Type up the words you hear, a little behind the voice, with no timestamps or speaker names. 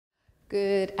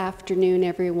Good afternoon,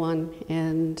 everyone,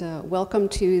 and welcome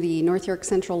to the North York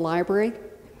Central Library.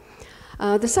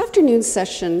 This afternoon's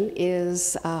session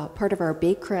is part of our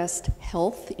Baycrest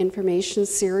Health Information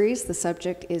Series. The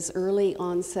subject is early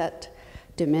onset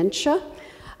dementia,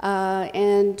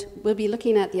 and we'll be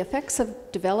looking at the effects of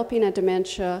developing a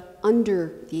dementia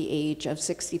under the age of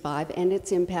 65 and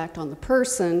its impact on the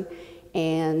person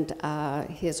and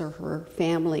his or her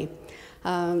family.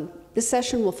 This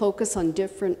session will focus on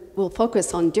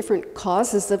different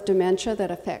causes of dementia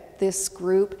that affect this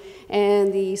group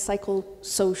and the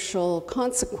psychosocial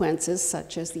consequences,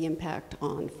 such as the impact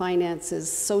on finances,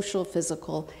 social,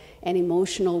 physical, and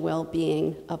emotional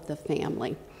well-being of the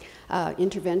family.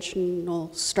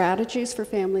 Interventional strategies for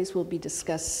families will be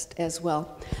discussed as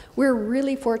well. We're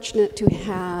really fortunate to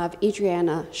have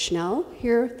Adriana Schnall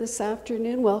here this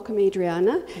afternoon. Welcome,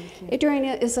 Adriana. Thank you.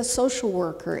 Adriana is a social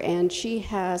worker, and she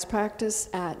has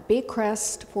practiced at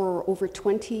Baycrest for over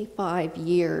 25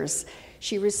 years.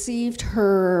 She received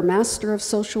her Master of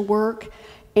Social Work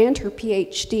and her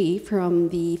PhD from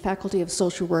the Faculty of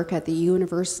Social Work at the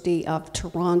University of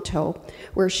Toronto,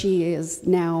 where she is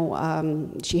now,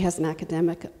 she has an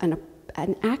academic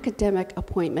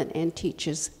appointment and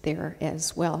teaches there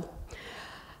as well.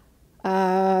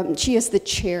 She is the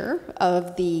chair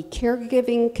of the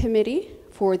Caregiving Committee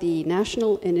for the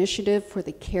National Initiative for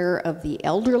the Care of the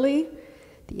Elderly.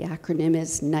 The acronym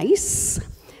is NICE.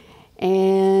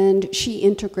 And she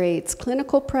integrates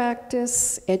clinical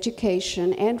practice,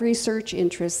 education, and research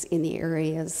interests in the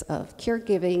areas of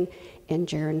caregiving and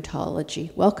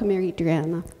gerontology. Welcome,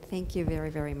 Adriana. Thank you very,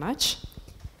 very much.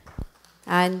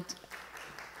 And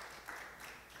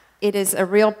it is a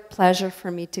real pleasure for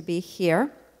me to be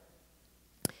here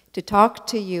to talk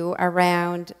to you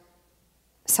around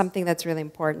something that's really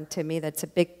important to me, that's a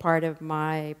big part of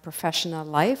my professional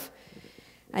life,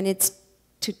 and it's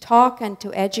to talk and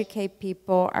to educate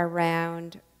people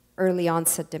around early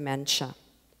onset dementia.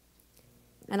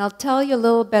 And I'll tell you a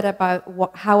little bit about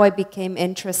how I became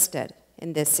interested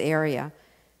in this area.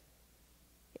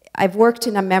 I've worked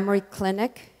in a memory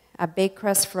clinic at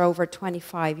Baycrest for over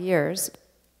 25 years,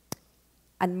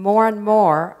 and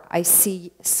more I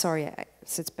see, sorry,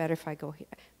 so it's better if I go here.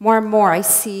 More and more I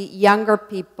see younger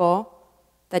people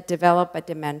that develop a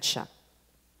dementia.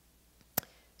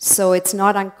 So it's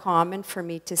not uncommon for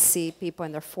me to see people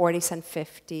in their 40s and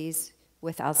 50s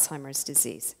with Alzheimer's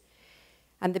disease.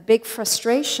 And the big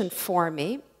frustration for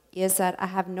me is that I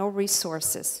have no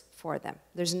resources for them.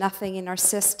 There's nothing in our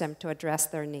system to address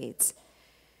their needs.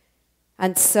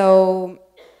 And so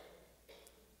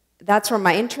that's where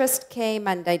my interest came,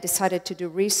 and I decided to do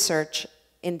research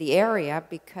in the area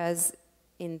because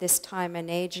in this time and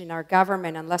age in our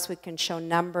government, unless we can show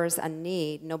numbers and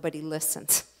need, nobody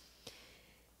listens.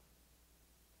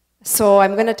 So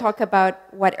I'm going to talk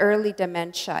about what early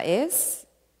dementia is.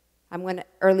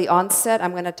 Early onset.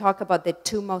 I'm going to talk about the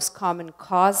two most common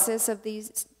causes of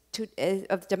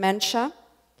of dementia.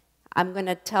 I'm going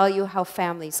to tell you how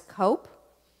families cope,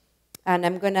 and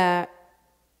I'm going to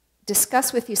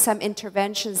discuss with you some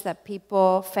interventions that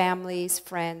people, families,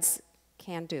 friends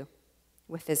can do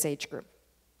with this age group.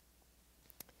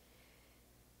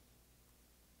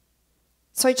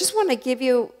 So I just want to give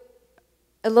you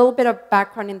a little bit of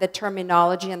background in the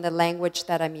terminology and the language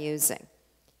that I'm using.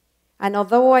 And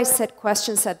although I said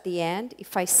questions at the end,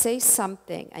 if I say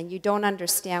something and you don't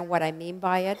understand what I mean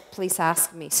by it, please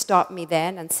ask me, stop me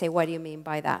then and say, what do you mean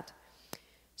by that?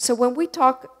 So when we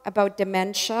talk about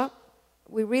dementia,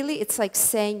 it's like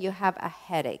saying you have a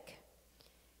headache.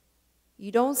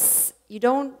 You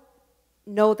don't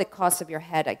know the cause of your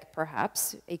headache,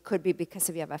 perhaps. It could be because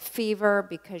you have a fever,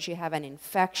 because you have an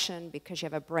infection, because you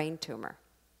have a brain tumor.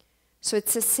 So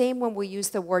it's the same when we use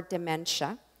the word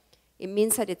dementia. It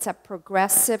means that it's a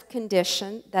progressive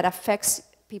condition that affects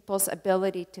people's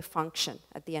ability to function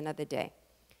at the end of the day.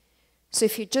 So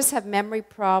if you just have memory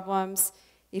problems,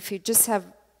 if you just have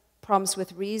problems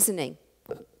with reasoning,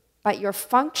 but your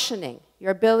functioning, your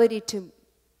ability to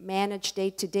manage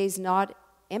day-to-day is not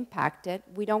impacted,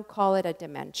 we don't call it a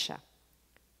dementia.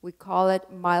 We call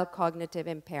it mild cognitive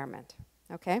impairment,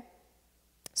 okay?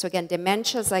 So again,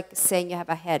 dementia is like saying you have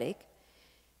a headache.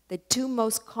 The two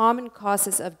most common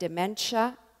causes of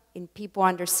dementia in people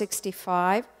under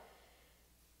 65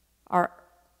 are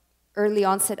early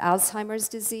onset Alzheimer's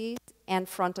disease and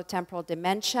frontotemporal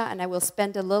dementia, and I will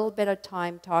spend a little bit of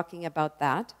time talking about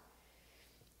that.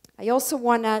 I also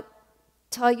want to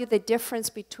tell you the difference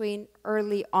between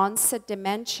early onset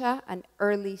dementia and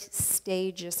early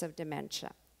stages of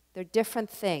dementia. They're different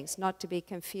things, not to be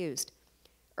confused.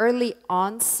 Early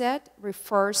onset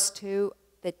refers to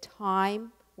the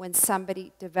time when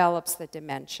somebody develops the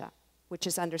dementia, which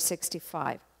is under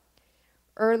 65.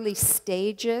 Early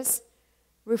stages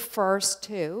refers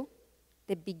to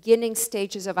the beginning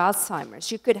stages of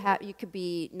Alzheimer's. You could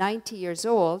be 90 years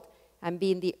old and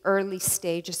be in the early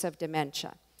stages of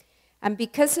dementia. And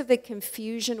because of the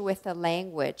confusion with the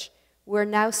language, we're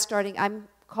now starting, I'm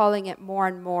calling it more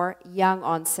and more young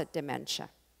onset dementia.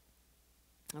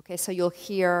 Okay, so you'll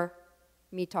hear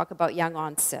me talk about young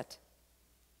onset.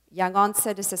 Young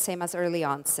onset is the same as early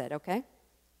onset, okay?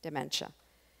 Dementia.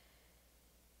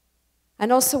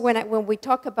 And also when we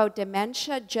talk about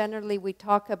dementia, generally we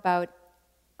talk about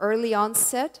early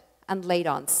onset and late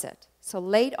onset. So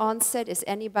late onset is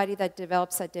anybody that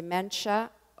develops a dementia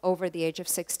over the age of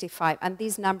 65. And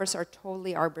these numbers are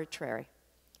totally arbitrary.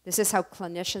 This is how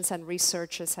clinicians and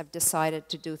researchers have decided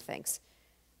to do things.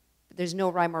 There's no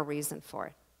rhyme or reason for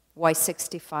it. Why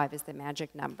 65 is the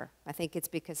magic number. I think it's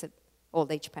because of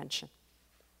old age pension.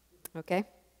 Okay?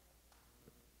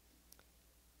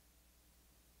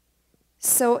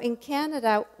 So in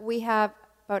Canada, we have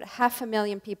about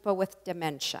 500,000 people with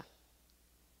dementia.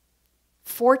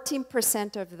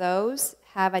 14% of those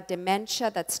have a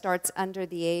dementia that starts under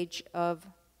the age of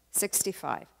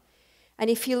 65. And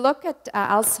if you look at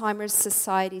Alzheimer's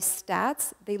Society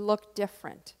stats, they look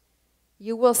different.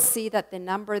 You will see that the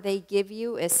number they give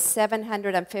you is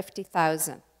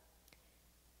 750,000.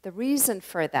 The reason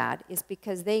for that is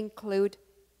because they include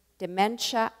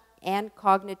dementia and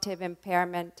cognitive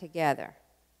impairment together.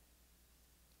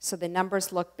 So the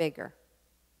numbers look bigger.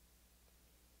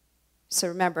 So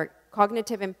remember,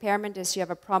 cognitive impairment is you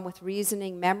have a problem with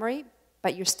reasoning, memory,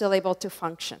 but you're still able to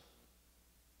function.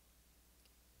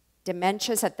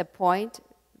 Dementia is at the point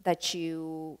that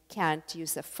you can't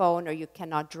use the phone or you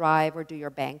cannot drive or do your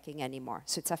banking anymore.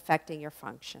 So it's affecting your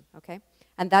function, okay?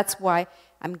 And that's why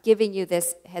I'm giving you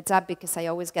this heads up, because I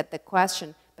always get the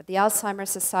question, but the Alzheimer's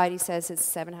Society says it's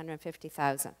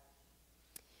 750,000.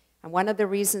 And one of the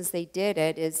reasons they did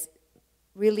it is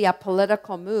really a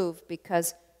political move,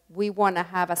 because we want to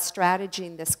have a strategy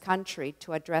in this country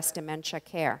to address dementia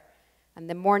care. And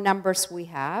the more numbers we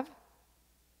have,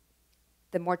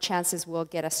 the more chances we'll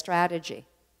get a strategy.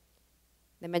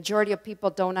 The majority of people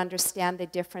don't understand the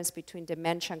difference between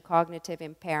dementia and cognitive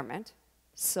impairment,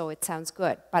 so it sounds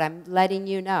good. But I'm letting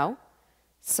you know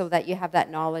so that you have that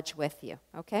knowledge with you,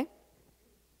 okay?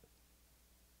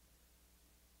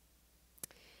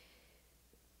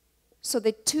 So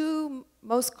the two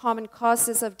most common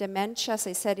causes of dementia, as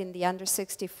I said, in the under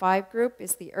 65 group,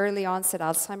 is the early onset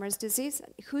Alzheimer's disease.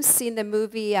 Who's seen the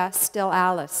movie Still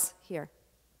Alice here?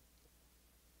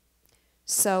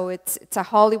 So it's a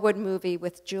Hollywood movie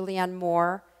with Julianne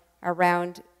Moore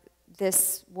around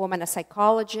this woman, a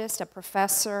psychologist, a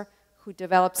professor, who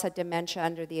develops a dementia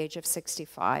under the age of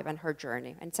 65 and her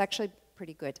journey. And it's actually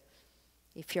pretty good.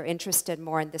 If you're interested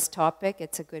more in this topic,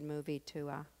 it's a good movie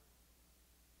to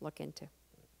look into.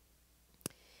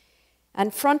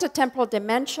 And frontotemporal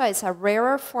dementia is a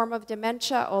rarer form of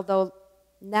dementia, although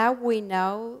now we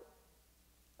know,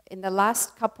 in the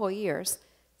last couple of years,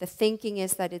 the thinking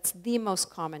is that it's the most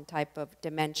common type of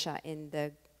dementia in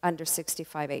the under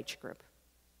 65 age group.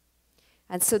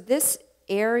 And so this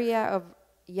area of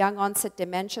young onset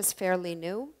dementia is fairly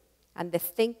new, and the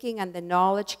thinking and the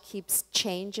knowledge keeps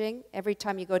changing. Every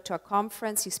time you go to a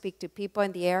conference, you speak to people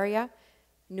in the area,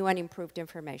 new and improved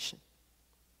information.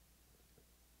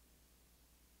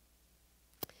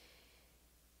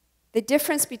 The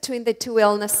difference between the two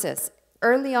illnesses.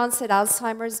 Early onset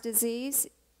Alzheimer's disease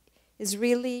is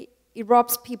really, it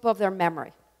robs people of their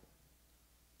memory.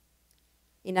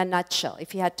 In a nutshell,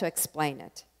 if you had to explain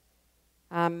it.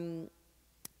 And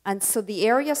so the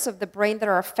areas of the brain that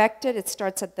are affected, it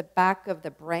starts at the back of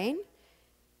the brain,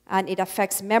 and it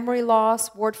affects memory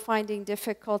loss, word-finding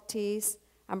difficulties,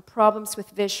 and problems with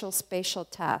visual spatial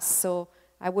tasks. So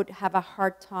I would have a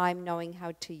hard time knowing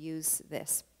how to use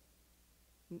this,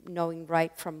 knowing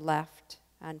right from left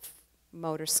and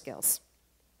motor skills.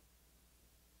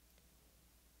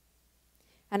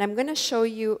 And I'm going to show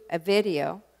you a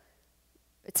video.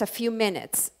 It's a few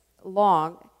minutes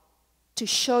long to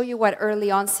show you what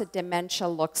early onset dementia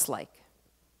looks like.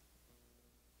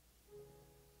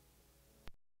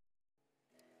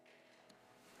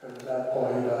 And at that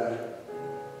point, I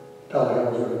felt like I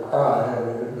was going to cry. I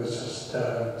mean, it was just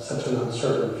such an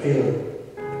uncertain feeling.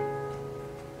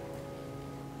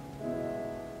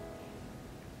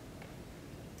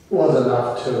 It was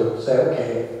enough to say,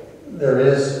 okay, there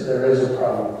is a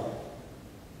problem.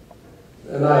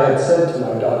 And I had said to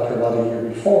my doctor about a year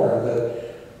before that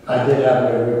I did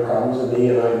have memory problems and he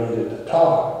and I needed to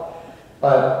talk.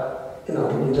 But, you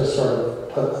know, you just sort of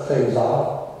put things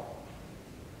off.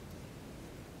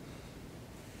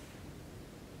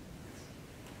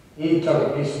 He took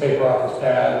a piece of paper off his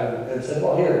pad and said,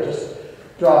 well, here, just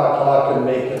draw a clock and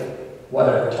make it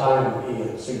whatever time he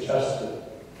had suggested.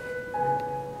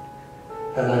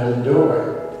 And I didn't do it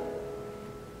right.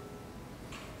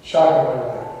 Shock of my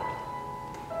life.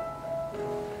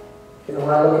 You know,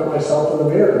 I look at myself in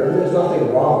the mirror, and there's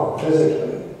nothing wrong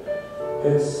physically.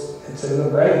 It's in the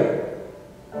brain.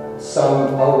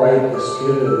 Some outright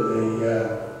disputed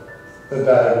the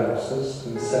diagnosis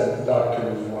and said the doctor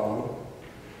was wrong.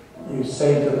 You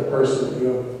say to the person that you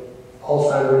have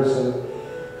Alzheimer's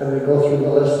and they go through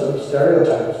the list of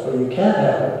stereotypes, well, you can't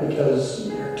have it because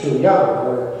you're too young,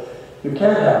 or you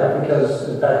can't have it because,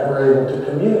 in fact, we're able to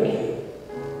communicate.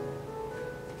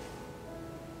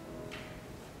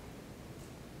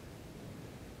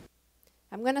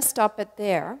 I'm going to stop it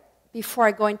there before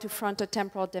I go into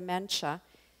frontotemporal dementia.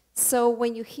 So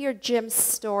when you hear Jim's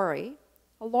story,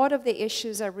 a lot of the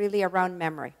issues are really around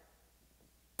memory.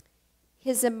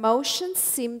 His emotions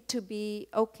seem to be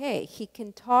okay. He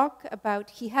can talk about,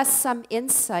 he has some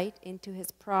insight into his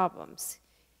problems.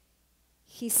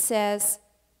 He says,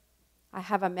 I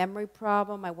have a memory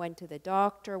problem, I went to the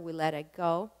doctor, we let it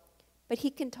go. But he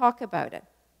can talk about it.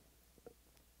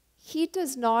 He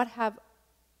does not have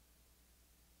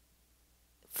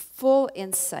full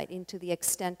insight into the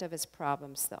extent of his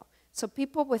problems, though. So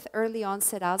people with early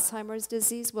onset Alzheimer's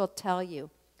disease will tell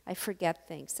you, I forget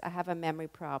things, I have a memory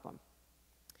problem.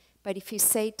 But if you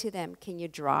say to them, can you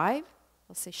drive?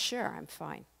 They'll say, sure, I'm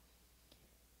fine.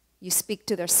 You speak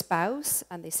to their spouse,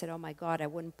 and they said, oh my God, I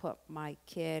wouldn't put my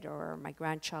kid or my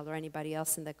grandchild or anybody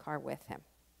else in the car with him.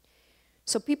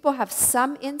 So people have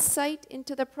some insight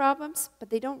into their problems,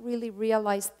 but they don't really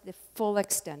realize the full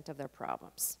extent of their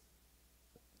problems.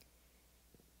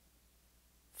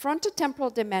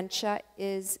 Frontotemporal dementia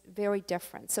is very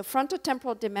different. So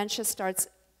frontotemporal dementia starts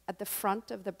at the front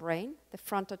of the brain, the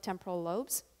frontotemporal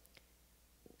lobes.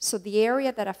 So the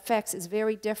area that affects is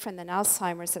very different than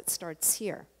Alzheimer's that starts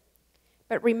here.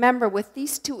 But remember, with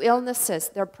these two illnesses,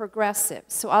 they're progressive.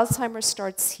 So Alzheimer's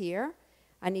starts here,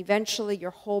 and eventually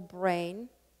your whole brain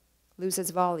loses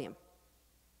volume.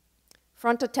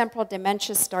 Frontotemporal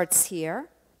dementia starts here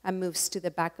and moves to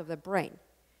the back of the brain.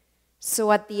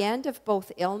 So at the end of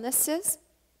both illnesses,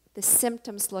 the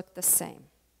symptoms look the same.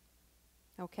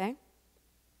 Okay?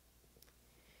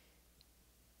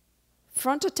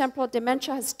 Frontotemporal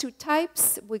dementia has two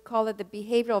types. We call it the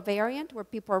behavioral variant, where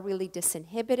people are really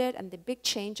disinhibited, and the big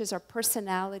changes are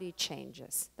personality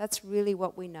changes. That's really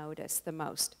what we notice the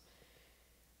most.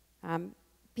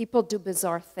 People do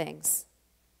bizarre things.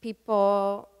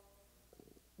 People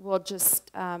will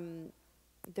just,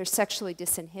 they're sexually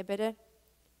disinhibited.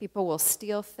 People will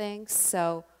steal things.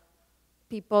 So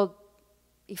people,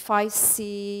 if I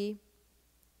see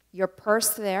your purse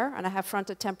there, and I have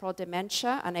frontotemporal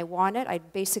dementia, and I want it,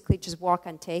 I'd basically just walk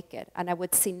and take it, and I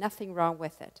would see nothing wrong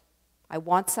with it. I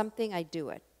want something, I do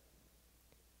it.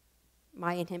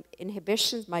 My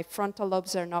inhibitions, my frontal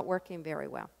lobes are not working very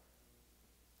well.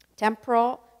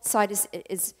 Temporal side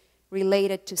is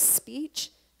related to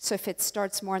speech, so if it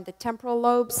starts more in the temporal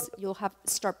lobes, you'll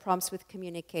start problems with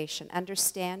communication,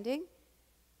 understanding,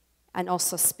 and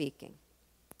also speaking.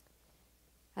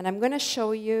 And I'm going to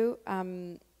show you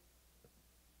an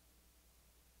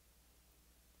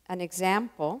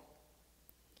example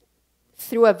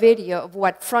through a video of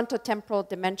what frontotemporal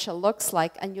dementia looks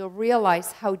like, and you'll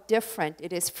realize how different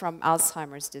it is from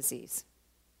Alzheimer's disease.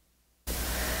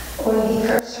 When he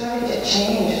first started to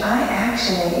change, I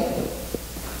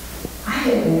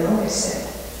didn't notice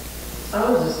it. I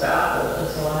was just baffled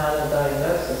until I had the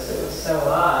diagnosis. It was so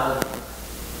odd.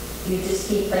 You just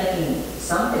keep thinking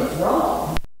something's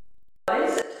wrong. What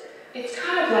is it? It's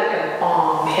kind of like a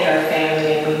bomb hit our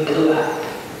family and we blew up.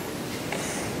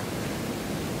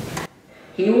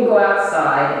 He will go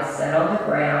outside and sit on the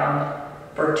ground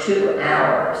for 2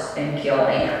 hours and kill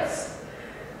ants.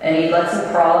 And he lets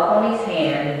them crawl up on his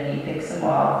hand, and he picks them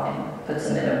off and puts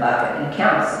them in a bucket and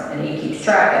counts them. And he keeps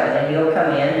track of it. And he'll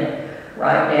come in and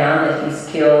write down that he's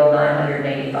killed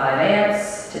 985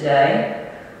 ants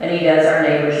today. And he does our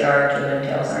neighbor's yard too and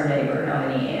tells our neighbor how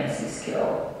many ants he's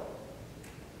killed.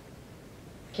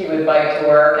 He would bike to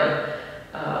work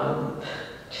and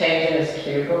change in his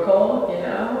cubicle, you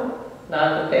know,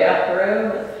 not the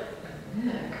bathroom.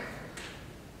 Nick.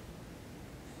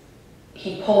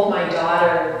 He pulled my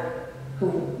daughter, who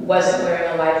wasn't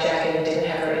wearing a life jacket and didn't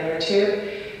have her inner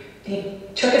tube. He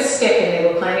took a stick and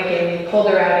they were playing a game, and he pulled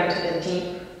her out into the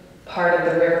deep part of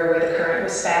the river where the current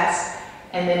was fast,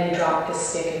 and then he dropped the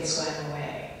stick and swam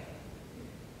away.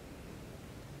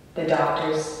 The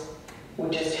doctors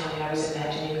would just tell me I was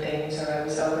imagining things or I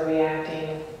was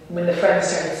overreacting. When the friends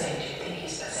started saying, do you think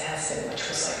he's possessed?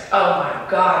 oh my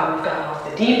God, we've gone off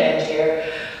the deep end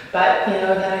here. But, you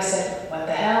know, then I said, what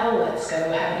the hell? Let's go have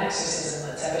an exorcism.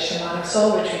 Let's have a shamanic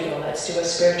soul retrieval. Let's do a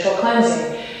spiritual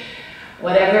cleansing.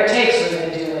 Whatever it takes, we're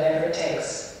going to do whatever it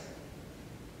takes.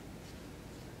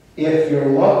 If your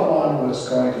loved one was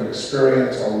going to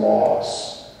experience a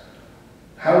loss,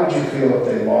 how would you feel if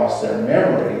they lost their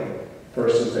memory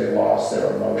versus they lost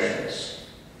their emotions?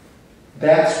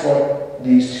 That's what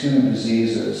these two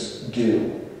diseases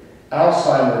do.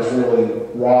 Alzheimer's really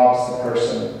robs the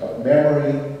person of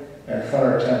memory, and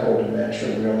frontotemporal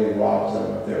dementia really robs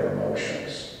them of their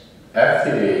emotions.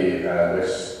 FTD, which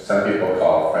some people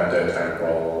call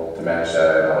frontotemporal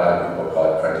dementia, and a lot of people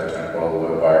call it frontotemporal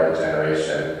lobar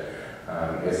degeneration,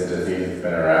 is a disease that's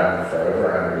been around for over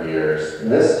 100 years.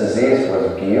 This disease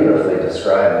was beautifully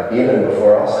described even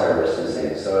before Alzheimer's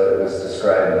disease. So it was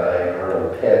described by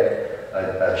Arnold Pick,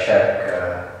 a Czech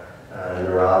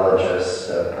neurologist,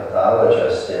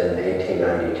 pathologist in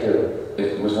 1892.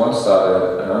 It was once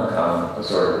thought an uncommon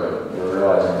disorder, but we're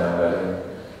realizing now that in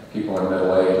people in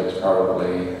middle age, it's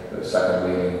probably the second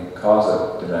leading cause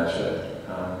of dementia,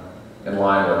 in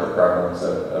line with the prevalence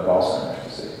of Alzheimer's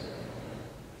disease.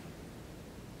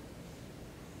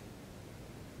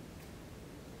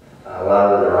 A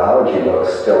lot of the neurology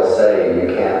books still say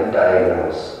you can't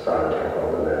diagnose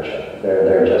frontotemporal dementia.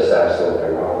 They're just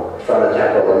absolutely wrong.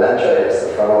 Frontotemporal dementia hits the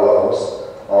frontal lobes.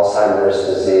 Alzheimer's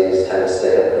disease tends to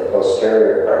hit the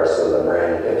posterior parts of the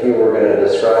brain. If you were going to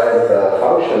describe the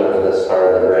function of this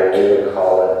part of the brain, you would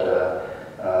call it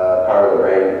part of the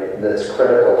brain that's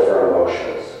critical for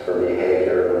emotions, for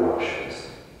behavior and emotions.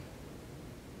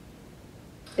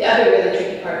 The other really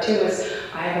tricky part too was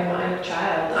I have a minor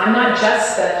child. I'm not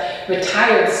just the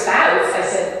retired spouse. I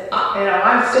said, you know,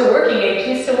 I'm still working age,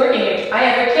 he's still working age. I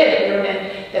have a kid, you know,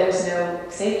 and there was no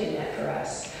safety net for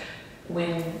us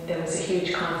when there was a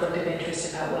huge conflict of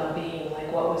interest about well-being,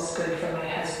 like what was good for my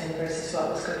husband versus what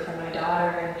was good for my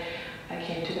daughter. And I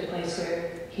came to the place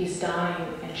where he's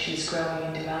dying and she's growing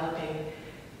and developing,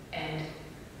 and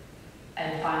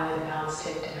finally the balance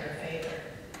tipped in her favor.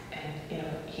 And, you know,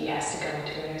 he has to go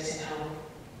into a nursing home.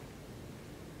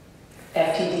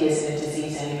 FTD isn't a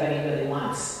disease anybody really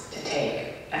wants to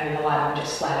take. I mean, a lot of them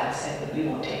just flat out said that we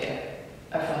won't take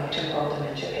a frontotemporal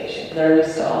dementia patient. They're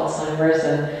used to Alzheimer's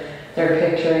and they're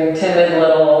picturing timid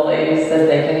little old ladies that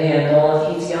they can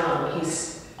handle. He's young.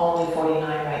 He's only 49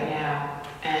 right now,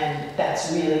 and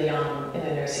that's really young in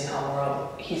the nursing home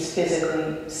world. He's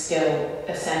physically still,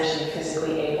 essentially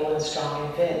physically able and strong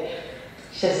and fit.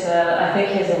 She said, I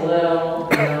think he's a little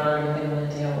beyond going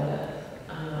to deal with.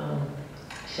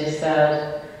 She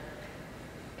said,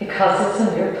 because it's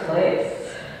a new place.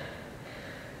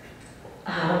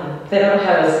 They don't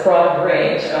have this broad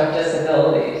range of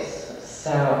disabilities, so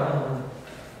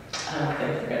I don't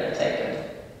think they're going to take him.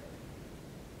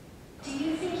 Do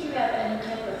you think you have any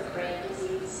type of brain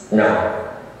disease? No.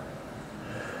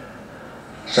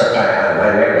 Sometimes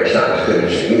my memory's not as good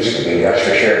as it used to be, that's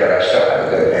for sure, but I still have a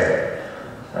good memory.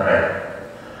 All right.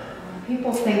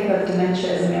 People think of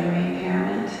dementia as a memory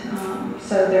impairment,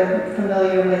 so they're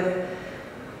familiar with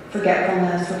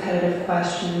forgetfulness, repetitive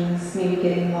questions, maybe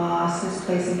getting lost,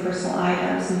 misplacing personal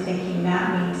items, and thinking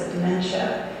that means a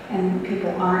dementia. And people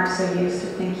aren't so used to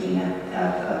thinking of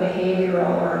a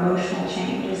behavioral or emotional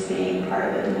change as being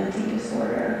part of a dementing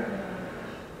disorder.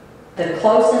 The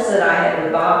closeness that I had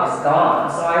with Bob is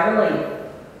gone, so I really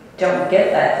don't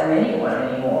get that from anyone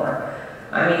anymore.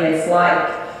 I mean, it's like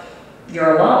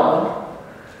you're alone,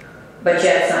 but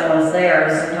yet someone's there,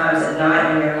 and sometimes at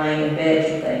night when you're laying in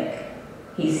bed you think,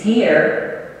 he's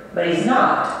here, but he's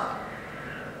not.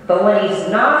 But when he's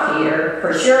not here,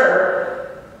 for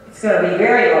sure, it's going to be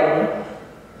very lonely.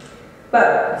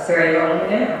 But it's very lonely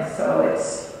now, so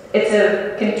it's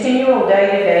a continual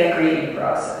day-to-day grieving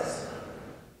process.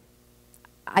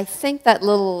 I think that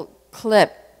little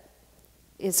clip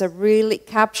is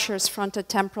captures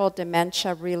frontotemporal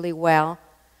dementia really well,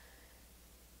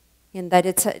 in that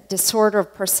it's a disorder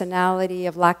of personality,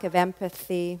 of lack of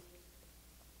empathy,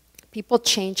 people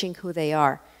changing who they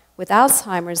are. With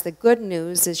Alzheimer's, the good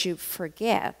news is you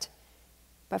forget,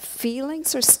 but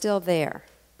feelings are still there.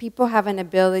 People have an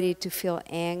ability to feel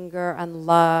anger and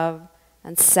love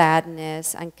and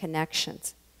sadness and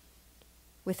connections.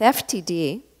 With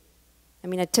FTD, I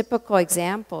mean, a typical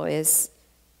example is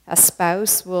a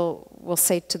spouse will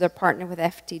say to their partner with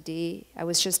FTD, I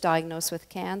was just diagnosed with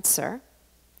cancer,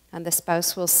 and the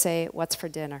spouse will say, what's for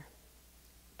dinner?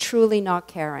 Truly not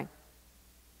caring.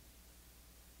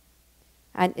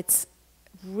 And it's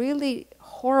really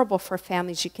horrible for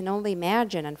families, you can only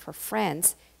imagine, and for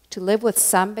friends, to live with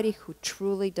somebody who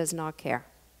truly does not care.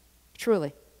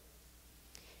 Truly.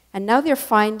 And now they're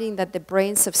finding that the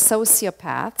brains of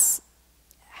sociopaths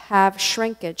have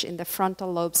shrinkage in the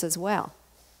frontal lobes as well.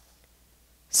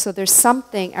 So there's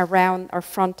something around our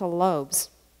frontal lobes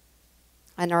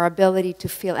and our ability to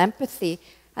feel empathy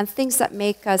and things that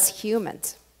make us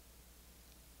humans.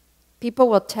 People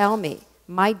will tell me,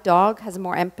 my dog has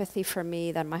more empathy for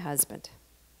me than my husband.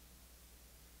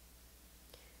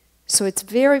 So it's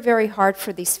very, very hard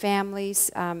for these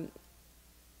families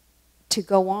to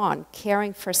go on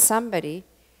caring for somebody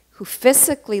who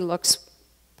physically looks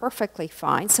perfectly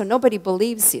fine, so nobody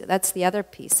believes you. That's the other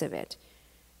piece of it.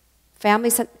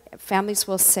 Families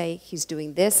will say, he's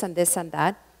doing this and this and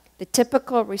that. The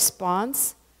typical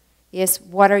response is,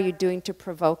 what are you doing to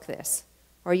provoke this?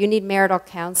 Or you need marital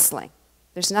counseling.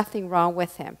 There's nothing wrong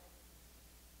with him.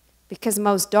 Because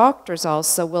most doctors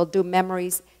also will do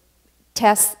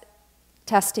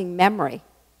testing memory,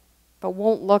 but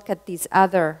won't look at these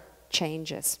other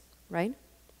changes, right?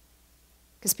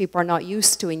 Because people are not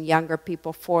used to, in younger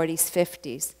people, 40s,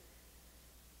 50s,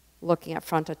 looking at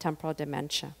frontotemporal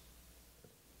dementia.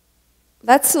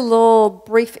 That's a little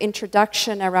brief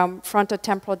introduction around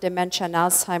frontotemporal dementia and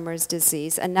Alzheimer's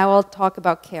disease, and now I'll talk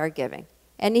about caregiving.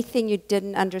 Anything you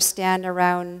didn't understand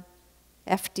around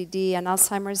FTD and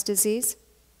Alzheimer's disease?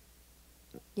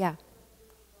 Yeah.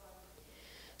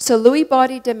 So Lewy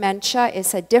body dementia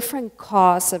is a different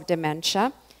cause of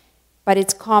dementia, but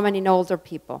it's common in older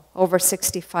people, over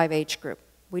 65 age group.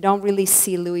 We don't really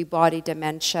see Lewy body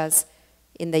dementias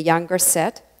in the younger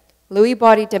set. Lewy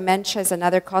body dementia is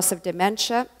another cause of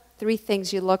dementia. 3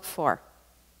 things you look for.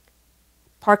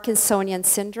 Parkinsonian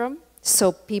syndrome,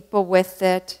 so people with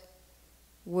it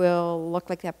will look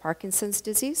like they have Parkinson's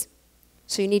disease.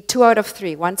 So you need 2 out of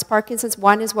 3. One's Parkinson's,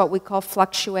 one is what we call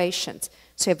fluctuations.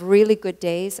 So you have really good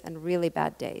days and really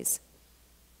bad days.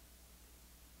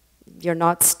 You're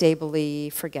not stably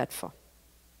forgetful.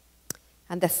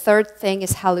 And the third thing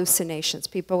is hallucinations.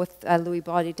 People with Lewy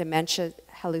body dementia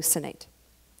hallucinate.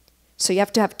 So you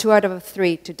have to have 2 out of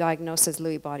 3 to diagnose as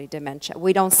Lewy body dementia.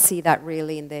 We don't see that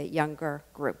really in the younger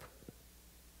group.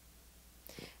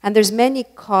 And there's many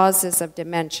causes of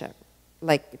dementia.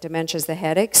 Like dementia is the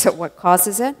headache, so what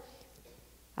causes it?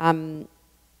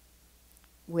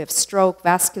 We have stroke,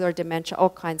 vascular dementia, all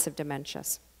kinds of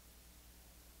dementias.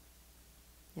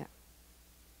 Yeah.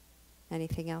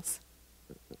 Anything else?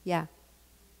 Yeah.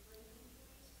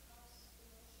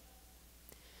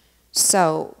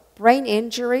 So brain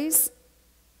injuries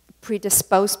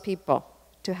predispose people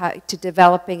to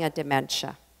developing a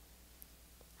dementia.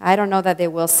 I don't know that they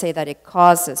will say that it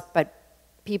causes, but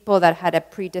people that had a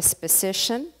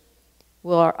predisposition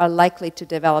are likely to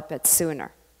develop it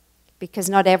sooner. Because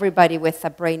not everybody with a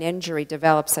brain injury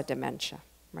develops a dementia,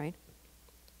 right?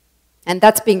 And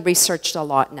that's being researched a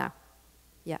lot now.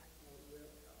 Yeah.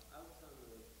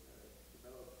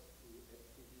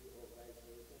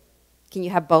 Can you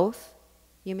have both,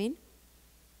 you mean?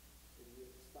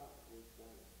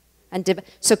 And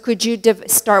so could you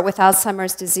start with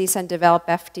Alzheimer's disease and develop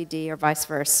FTD or vice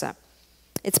versa?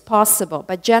 It's possible,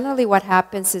 but generally what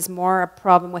happens is more a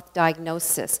problem with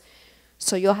diagnosis.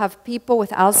 So you'll have people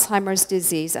with Alzheimer's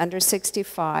disease under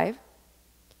 65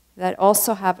 that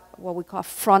also have what we call a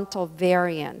frontal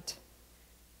variant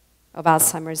of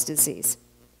Alzheimer's disease.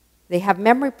 They have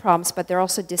memory problems, but they're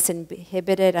also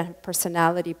disinhibited and have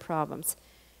personality problems.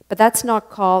 But that's not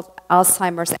called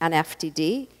Alzheimer's and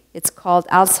FTD. It's called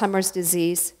Alzheimer's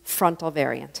disease frontal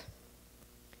variant.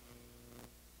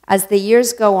 As the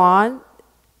years go on,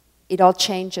 it all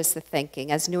changes the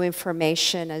thinking as new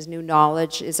information, as new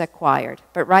knowledge is acquired.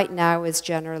 But right now is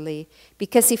generally,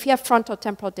 because if you have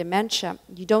frontotemporal dementia,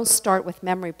 you don't start with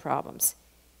memory problems,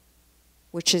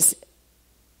 which is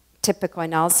typical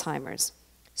in Alzheimer's.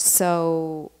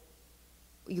 So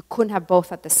you couldn't have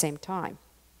both at the same time.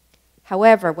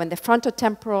 However, when the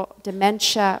frontotemporal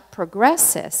dementia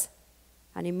progresses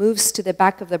and it moves to the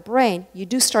back of the brain, you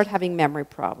do start having memory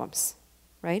problems,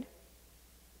 right?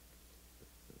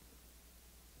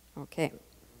 Okay.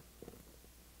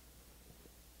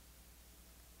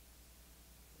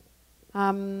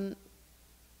 I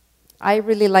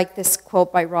really like this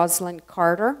quote by Rosalind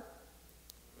Carter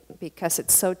because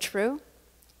it's so true.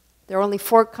 There are only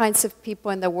 4 kinds of people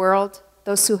in the world: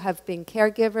 those who have been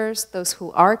caregivers, those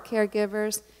who are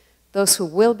caregivers, those who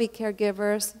will be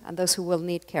caregivers, and those who will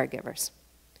need caregivers.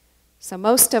 So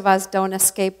most of us don't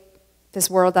escape this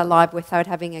world alive without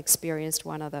having experienced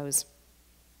one of those.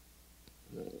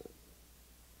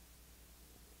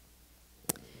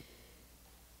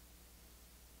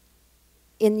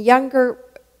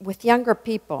 With younger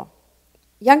people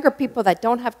that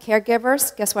don't have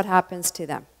caregivers, guess what happens to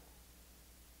them?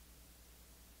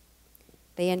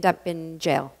 They end up in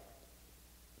jail,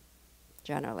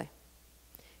 generally.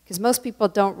 Because most people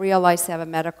don't realize they have a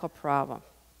medical problem.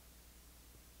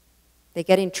 They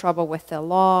get in trouble with the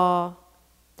law,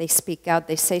 they speak out,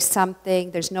 they say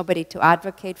something, there's nobody to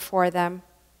advocate for them.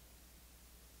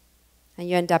 And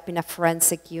you end up in a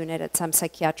forensic unit at some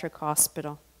psychiatric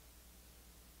hospital.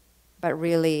 But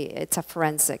really, it's a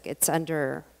forensic, it's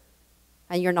under,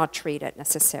 and you're not treated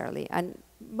necessarily. And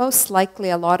most likely,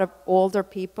 a lot of older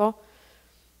people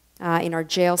in our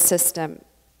jail system,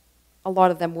 a lot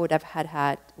of them would have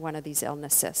had one of these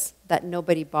illnesses that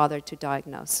nobody bothered to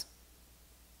diagnose.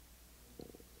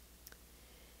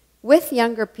 With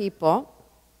younger people,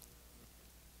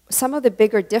 some of the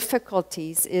bigger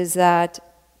difficulties is that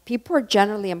people are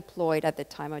generally employed at the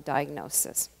time of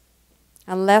diagnosis.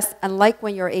 Unlike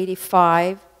when you're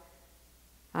 85,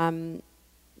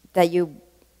 that you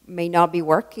may not be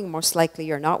working, most likely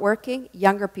you're not working,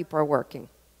 younger people are working.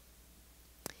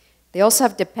 They also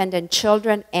have dependent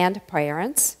children and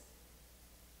parents.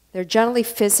 They're generally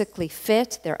physically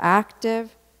fit, they're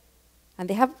active, and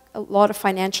they have a lot of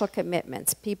financial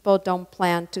commitments. People don't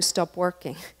plan to stop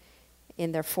working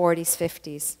in their 40s,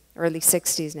 50s, early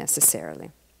 60s necessarily.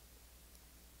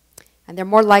 And they're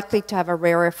more likely to have a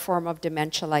rarer form of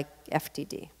dementia like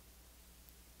FTD.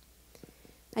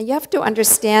 And you have to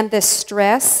understand the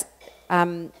stress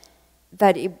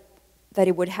that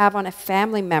it would have on a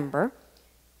family member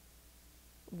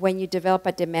when you develop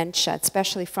a dementia,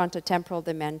 especially frontotemporal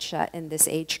dementia in this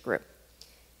age group.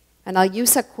 And I'll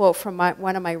use a quote from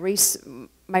one of I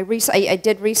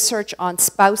did research on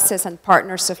spouses and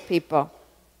partners of people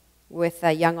with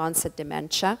young onset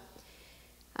dementia.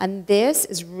 And this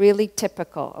is really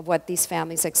typical of what these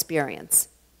families experience.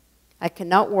 I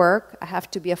cannot work, I have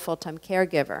to be a full-time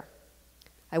caregiver.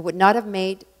 I would not have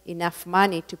made enough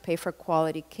money to pay for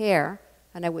quality care,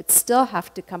 and I would still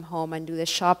have to come home and do the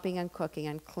shopping and cooking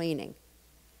and cleaning.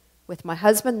 With my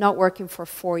husband not working for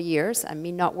 4 years and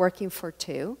me not working for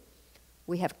 2,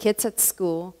 we have kids at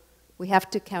school, we have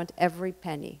to count every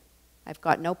penny. I've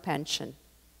got no pension.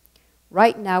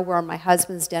 Right now we're on my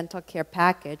husband's dental care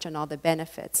package and all the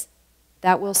benefits.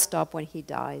 That will stop when he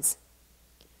dies.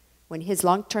 When his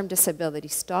long-term disability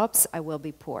stops, I will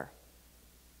be poor.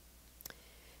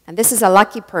 And this is a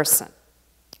lucky person,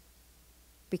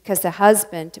 because the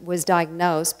husband was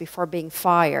diagnosed before being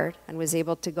fired and was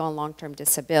able to go on long-term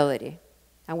disability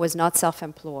and was not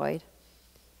self-employed,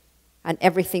 and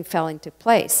everything fell into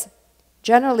place.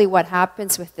 Generally, what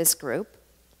happens with this group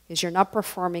is you're not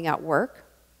performing at work,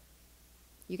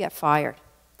 you get fired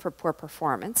for poor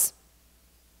performance,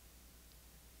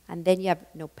 and then you have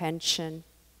no pension,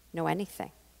 no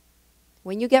anything.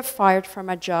 When you get fired from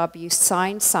a job, you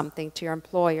sign something to your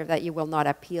employer that you will not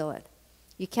appeal it.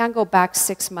 You can't go back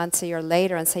 6 months, a year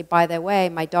later and say, by the way,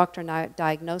 my doctor now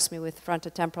diagnosed me with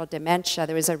frontotemporal dementia.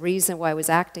 There is a reason why I was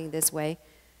acting this way.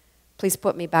 Please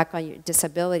put me back on your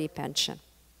disability pension.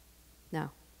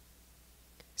 No.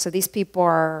 So these people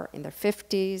are in their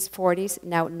 50s, 40s,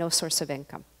 now no source of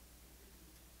income.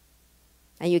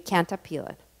 And you can't appeal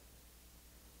it.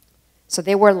 So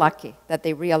they were lucky that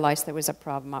they realized there was a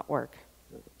problem at work.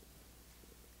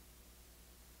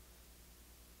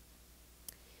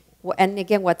 And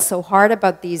again, what's so hard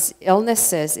about these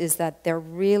illnesses is that they're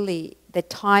really, the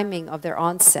timing of their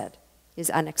onset is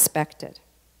unexpected.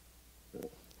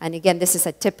 And again, this is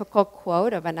a typical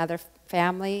quote of another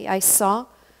family I saw.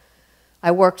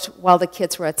 I worked while the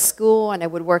kids were at school, and I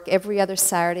would work every other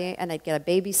Saturday, and I'd get a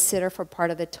babysitter for part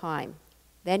of the time.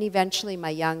 Then eventually my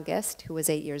youngest, who was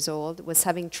 8 years old, was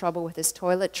having trouble with his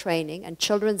toilet training, and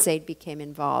Children's Aid became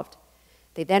involved.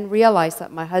 They then realized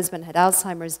that my husband had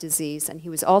Alzheimer's disease, and he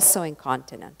was also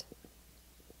incontinent,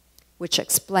 which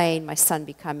explained my son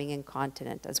becoming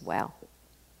incontinent as well.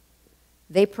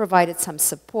 They provided some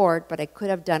support, but I could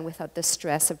have done without the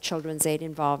stress of Children's Aid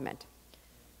involvement.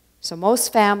 So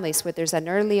most families where there's an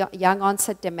early young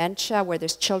onset dementia, where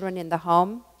there's children in the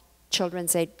home,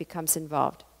 Children's Aid becomes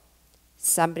involved.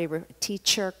 Somebody, a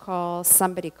teacher calls,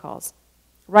 somebody calls.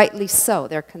 Rightly so,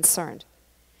 they're concerned.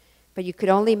 But you could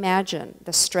only imagine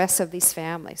the stress of these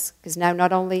families, because now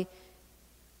not only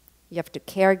you have to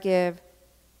caregive,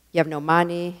 you have no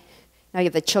money, now you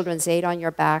have the Children's Aid on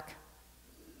your back.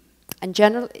 And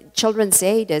generally, Children's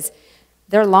Aid is,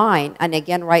 their line, and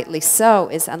again rightly so,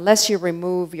 is unless you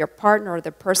remove your partner or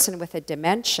the person with a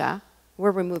dementia,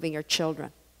 we're removing your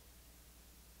children.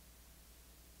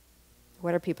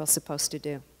 What are people supposed to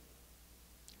do,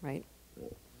 right?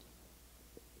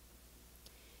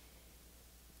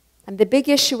 And the big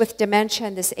issue with dementia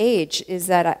in this age is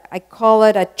that I call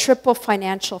it a triple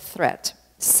financial threat.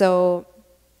 So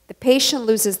the patient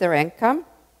loses their income,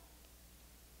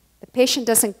 patient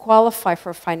doesn't qualify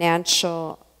for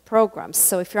financial programs.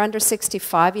 So if you're under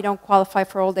 65, you don't qualify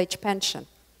for old age pension.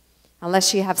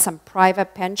 Unless you have some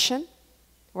private pension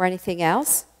or anything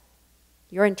else,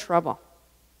 you're in trouble.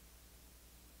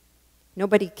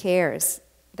 Nobody cares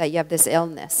that you have this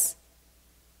illness.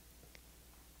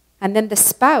 And then the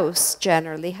spouse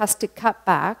generally has to cut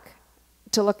back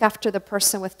to look after the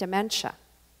person with dementia.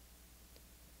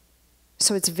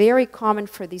 So it's very common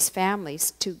for these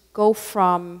families to go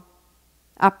from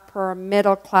upper,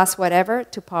 middle class, whatever,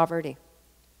 to poverty.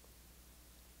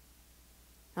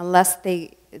 Unless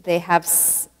they have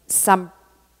some,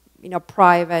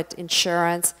 private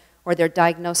insurance, or they're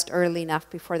diagnosed early enough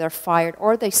before they're fired,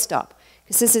 or they stop.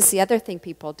 Because this is the other thing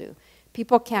people do.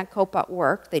 People can't cope at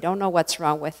work. They don't know what's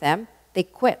wrong with them. They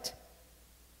quit.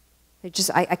 They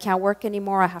just, I can't work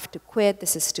anymore. I have to quit.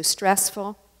 This is too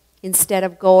stressful. Instead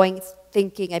of going,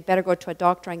 thinking, I better go to a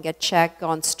doctor and get checked, go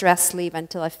on stress leave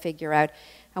until I figure out.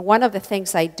 And one of the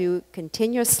things I do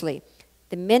continuously,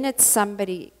 the minute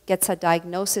somebody gets a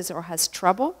diagnosis or has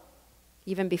trouble,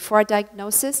 even before a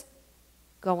diagnosis,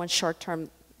 go on short-term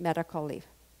medical leave.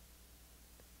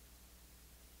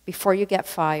 Before you get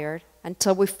fired,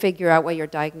 until we figure out what your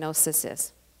diagnosis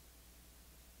is.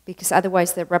 Because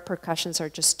otherwise the repercussions are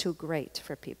just too great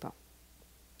for people.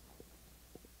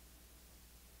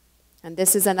 And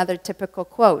this is another typical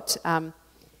quote.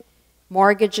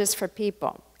 Mortgages for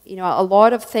people. A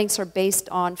lot of things are based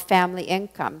on family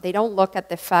income. They don't look at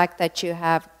the fact that you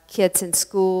have kids in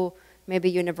school, maybe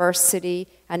university,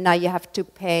 and now you have to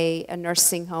pay a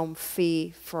nursing home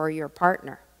fee for your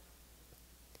partner.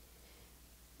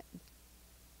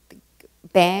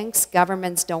 Banks,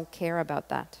 governments don't care about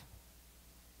that.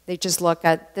 They just look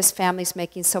at, this family's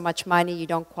making so much money, you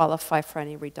don't qualify for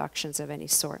any reductions of any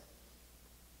sort.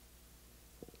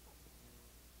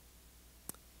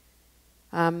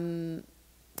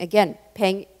 Again,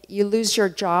 you lose your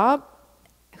job,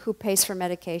 who pays for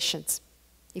medications?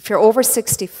 If you're over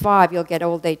 65, you'll get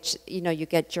old age, you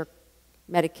get your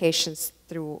medications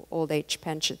through old age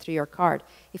pension, through your card.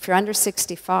 If you're under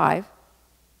 65,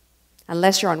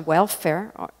 unless you're on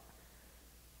welfare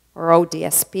or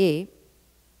ODSP,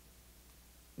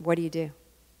 what do you do?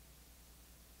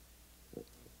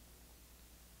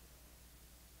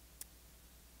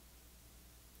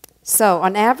 So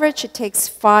on average, it takes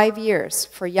 5 years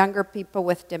for younger people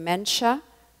with dementia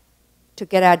to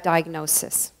get a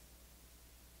diagnosis.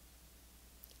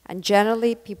 And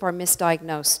generally, people are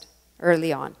misdiagnosed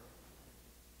early on.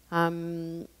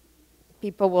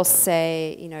 People will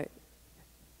say,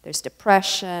 there's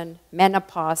depression,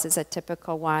 menopause is a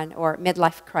typical one, or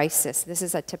midlife crisis. This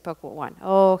is a typical one.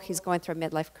 Oh, he's going through a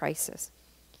midlife crisis.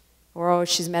 Or, oh,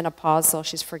 she's menopausal,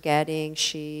 she's forgetting,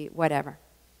 whatever.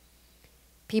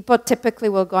 People typically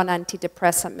will go on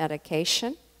antidepressant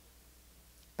medication,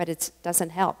 but it doesn't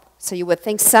help. So you would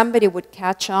think somebody would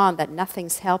catch on that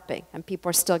nothing's helping, and people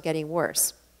are still getting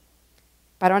worse.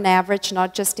 But on average,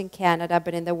 not just in Canada,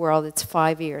 but in the world, it's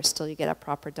 5 years till you get a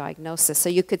proper diagnosis. So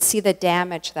you could see the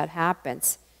damage that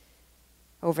happens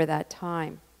over that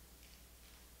time.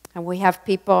 And we have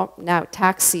people, now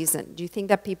tax season. Do you think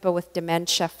that people with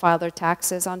dementia file their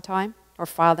taxes on time or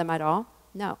file them at all?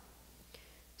 No.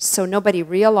 So nobody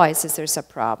realizes there's a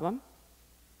problem,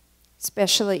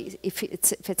 especially if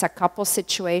it's a couple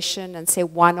situation and say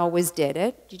one always did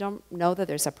it. You don't know that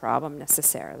there's a problem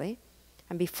necessarily.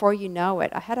 And before you know it,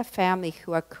 I had a family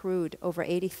who accrued over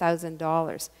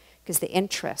 $80,000 because the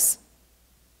interest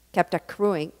kept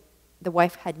accruing. The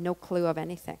wife had no clue of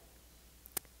anything.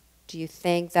 Do you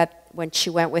think that when she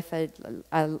went with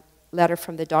a letter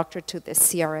from the doctor to the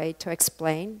CRA to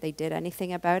explain, they did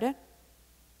anything about it?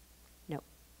 No.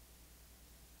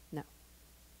 No.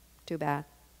 Too bad.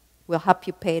 We'll help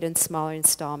you pay it in smaller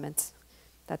installments.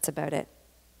 That's about it.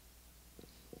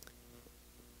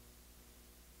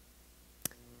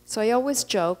 So I always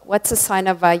joke, what's a sign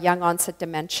of a young onset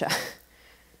dementia?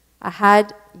 I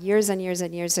had years and years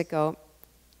and years ago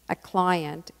a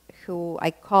client who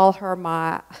I call her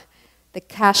the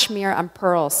cashmere and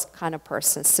pearls kind of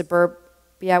person,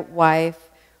 suburbia wife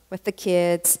with the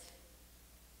kids,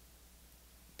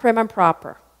 prim and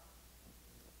proper.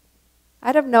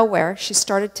 Out of nowhere, she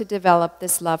started to develop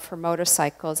this love for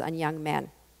motorcycles and young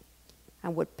men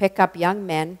and would pick up young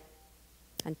men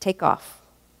and take off.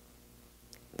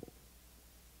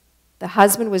 The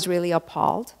husband was really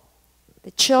appalled.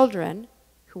 The children,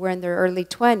 who were in their early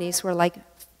 20s, were like,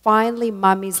 finally,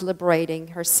 mommy's liberating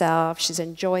herself. She's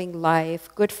enjoying life.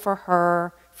 Good for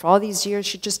her. For all these years,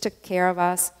 she just took care of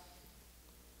us.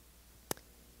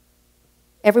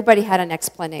 Everybody had an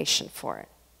explanation for it.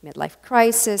 midlife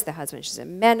crisis, the husband, she's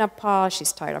in menopause,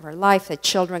 she's tired of her life, the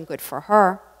children, good for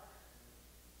her.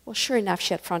 Well, sure enough,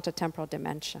 she had frontotemporal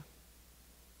dementia.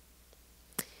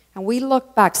 And we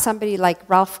look back, somebody like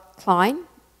Ralph Klein,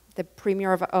 the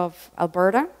Premier of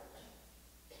Alberta.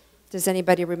 Does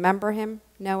anybody remember him,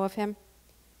 know of him?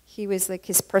 He was like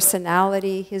his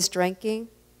personality, his drinking.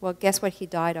 Well, guess what he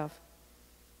died of?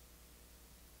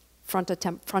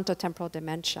 Frontotemporal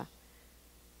dementia.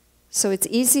 So it's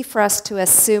easy for us to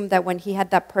assume that when he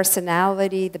had that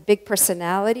personality, the big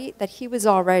personality, that he was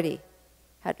already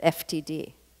had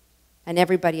FTD. And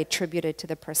everybody attributed to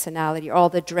the personality. All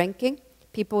the drinking,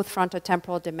 people with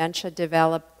frontotemporal dementia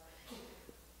develop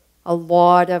a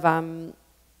lot of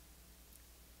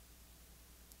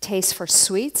taste for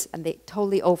sweets, and they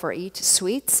totally overeat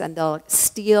sweets, and they'll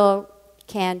steal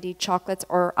candy, chocolates,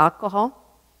 or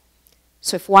alcohol.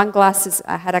 So if one glass is,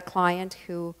 I had a client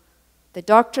who, the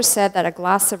doctor said that a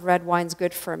glass of red wine is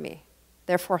good for me,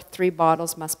 therefore 3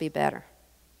 bottles must be better.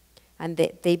 And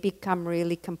they become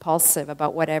really compulsive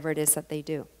about whatever it is that they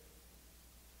do.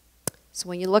 So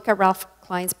when you look at Ralph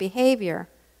Klein's behavior,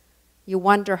 you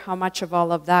wonder how much of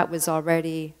all of that was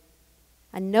already,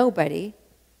 and nobody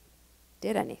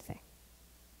did anything.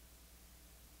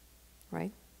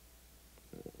 Right?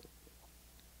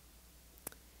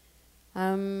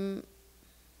 The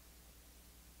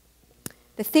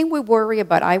thing we worry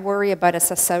about, I worry about as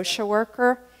a social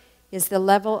worker, is the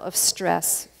level of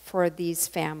stress for these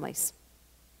families,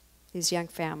 these young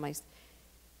families.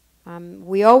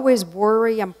 We always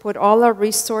worry and put all our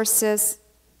resources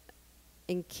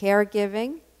in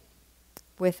caregiving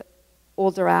with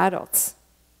older adults.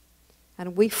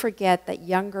 And we forget that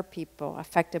younger people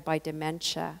affected by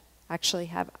dementia actually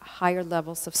have higher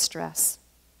levels of stress.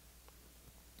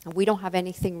 And we don't have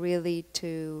anything really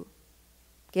to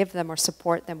give them or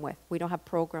support them with. We don't have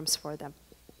programs for them.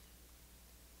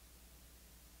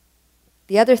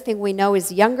 The other thing we know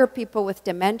is younger people with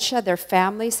dementia, their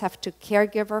families have to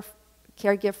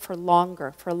caregive for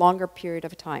a longer period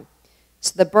of time.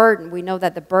 So the burden, we know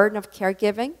that the burden of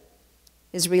caregiving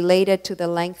is related to the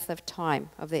length of time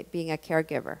of it being a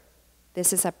caregiver.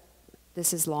 This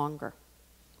is longer.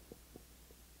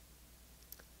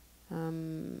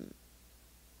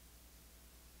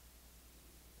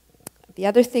 The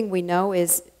other thing we know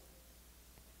is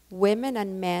women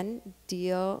and men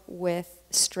deal with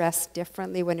stress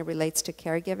differently when it relates to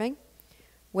caregiving.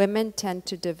 Women tend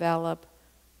to develop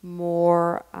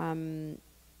more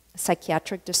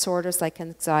psychiatric disorders like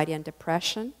anxiety and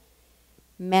depression.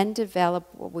 Men develop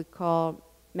what we call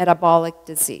metabolic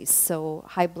disease, so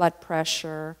high blood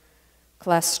pressure,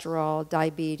 cholesterol,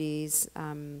 diabetes,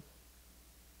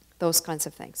 those kinds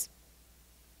of things.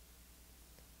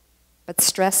 But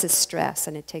stress is stress,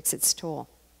 and it takes its toll.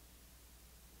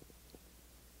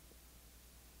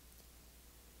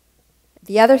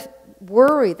 The other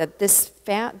worry that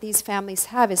these families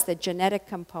have is the genetic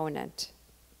component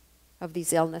of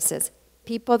these illnesses.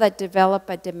 People that develop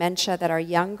a dementia that are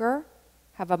younger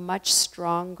have a much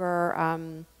stronger,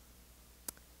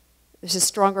 there's a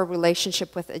stronger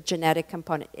relationship with a genetic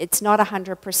component. It's not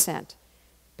 100%,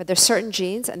 but there's certain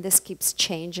genes, and this keeps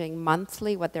changing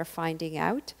monthly, what they're finding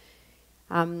out.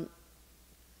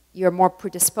 You're more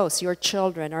predisposed, your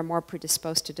children are more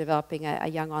predisposed to developing a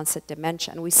young onset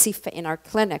dementia. And we see in our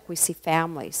clinic, we see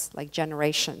families, like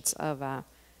generations of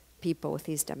people with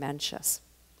these dementias.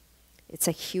 It's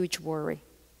a huge worry.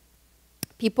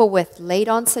 People with late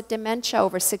onset dementia,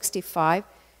 over 65,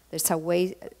 there's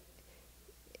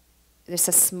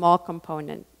a small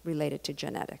component related to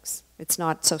genetics. It's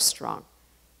not so strong.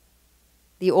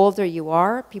 The older you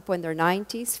are, people in their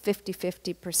 90s,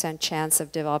 50% chance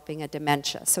of developing a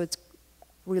dementia. So it's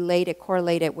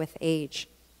correlated with age,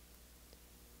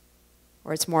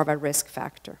 or it's more of a risk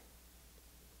factor.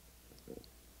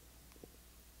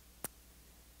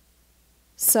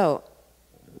 So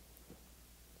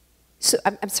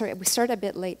I'm sorry, we started a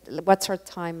bit late. What's our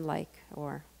time like?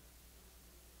 Or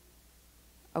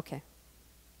okay.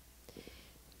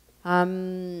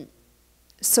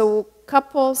 So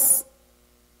couples,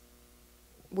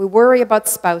 we worry about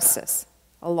spouses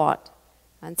a lot.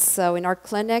 And so in our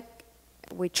clinic,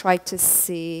 we try to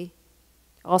see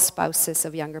all spouses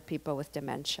of younger people with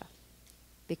dementia,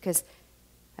 because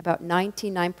about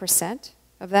 99%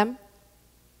 of them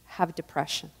have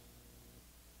depression.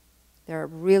 They're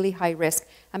really high risk.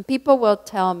 And people will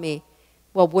tell me,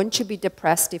 well, wouldn't you be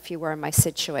depressed if you were in my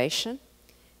situation?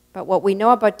 But what we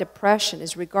know about depression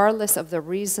is regardless of the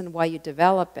reason why you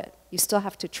develop it, you still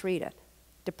have to treat it.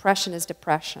 Depression is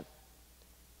depression.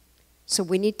 So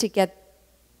we need to get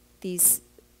these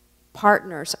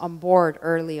partners on board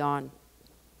early on.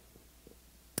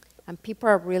 And people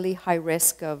are really high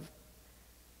risk of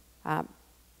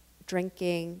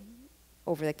drinking,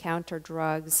 over-the-counter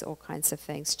drugs, all kinds of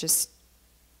things, just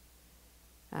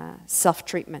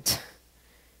self-treatment,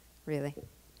 really.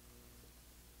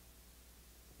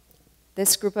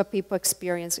 This group of people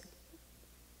experience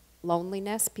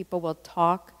loneliness. People will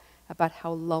talk about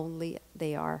how lonely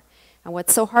they are. And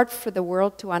what's so hard for the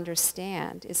world to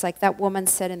understand is, like that woman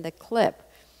said in the clip,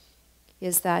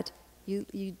 is that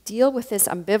you deal with this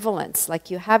ambivalence, like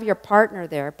you have your partner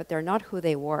there, but they're not who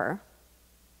they were.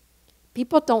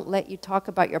 People don't let you talk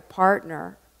about your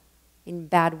partner in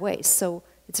bad ways. So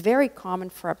it's very common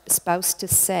for a spouse to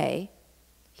say,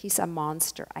 he's a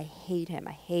monster, I hate him,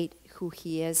 I hate who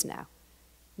he is now.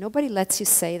 Nobody lets you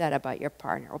say that about your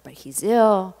partner. Oh, but he's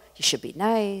ill, you should be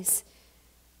nice.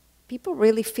 People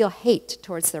really feel hate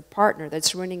towards their partner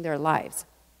that's ruining their lives.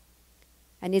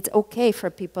 And it's okay for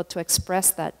people to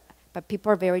express that, but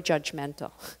people are very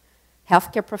judgmental.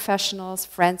 Healthcare professionals,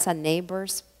 friends and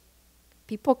neighbors,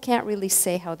 people can't really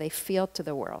say how they feel to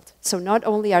the world. So not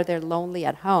only are they lonely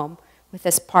at home with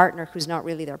this partner who's not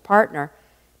really their partner,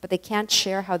 but they can't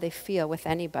share how they feel with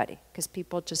anybody because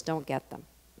people just don't get them.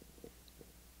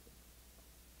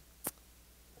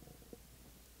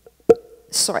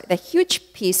 Sorry, the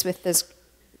huge piece with this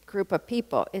group of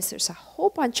people is there's a whole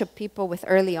bunch of people with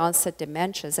early onset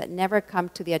dementias that never come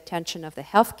to the attention of the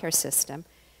healthcare system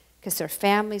because their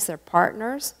families, their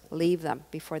partners leave them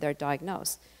before they're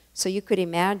diagnosed. So you could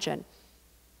imagine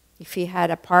if you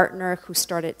had a partner who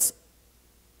started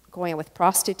going out with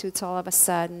prostitutes all of a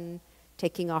sudden,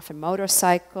 taking off in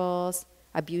motorcycles,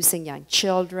 abusing young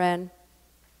children,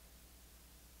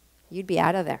 you'd be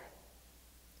out of there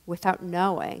without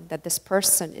knowing that this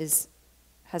person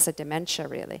has a dementia,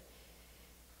 really.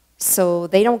 So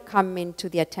they don't come into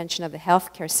the attention of the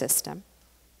healthcare system.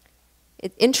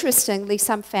 Interestingly,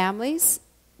 some families,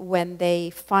 when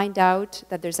they find out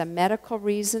that there's a medical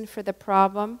reason for the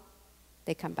problem,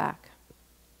 they come back.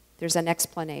 There's an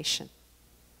explanation.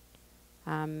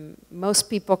 Most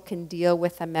people can deal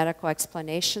with a medical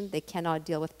explanation. They cannot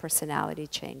deal with personality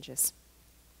changes.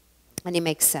 And it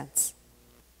makes sense.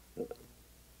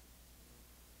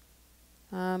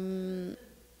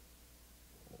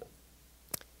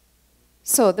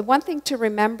 So the one thing to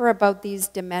remember about these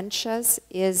dementias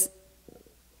is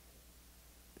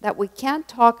that we can't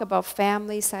talk about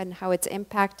families and how it's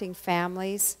impacting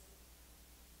families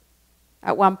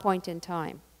at one point in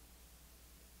time.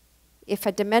 If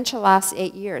a dementia lasts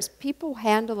 8 years, people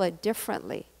handle it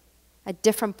differently at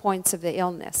different points of the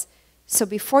illness. So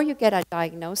before you get a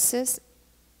diagnosis,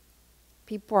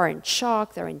 people are in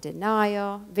shock, they're in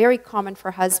denial. Very common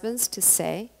for husbands to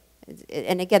say,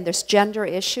 and again, there's gender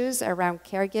issues around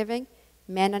caregiving.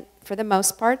 Men, for the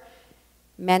most part,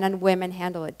 men and women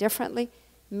handle it differently.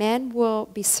 Men will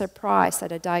be surprised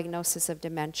at a diagnosis of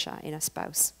dementia in a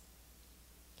spouse.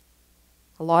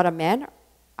 A lot of men,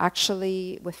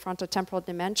 actually, with frontotemporal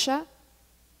dementia,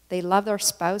 they love their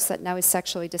spouse that now is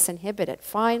sexually disinhibited.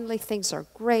 Finally, things are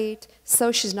great,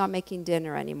 so she's not making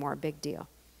dinner anymore, big deal.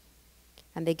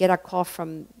 And they get a call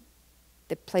from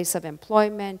the place of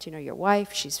employment, you know, your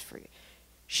wife, she's free.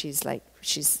 She's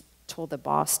told the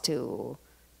boss to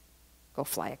go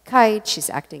fly a kite, she's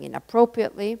acting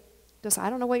inappropriately. He goes, I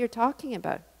don't know what you're talking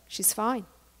about. She's fine.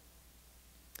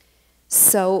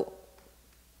 So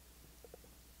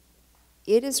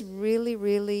it is really,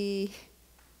 really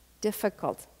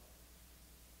difficult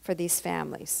for these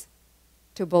families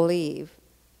to believe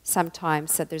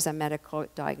sometimes that there's a medical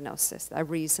diagnosis, a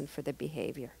reason for the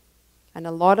behavior. And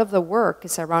a lot of the work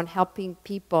is around helping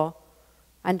people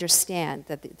understand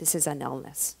that this is an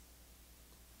illness.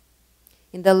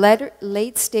 In the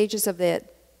late stages of the,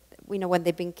 when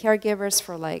they've been caregivers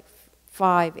for like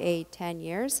 5, 8, 10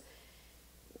 years,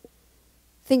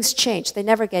 things change. They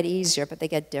never get easier, but they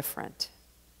get different.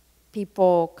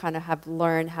 People kind of have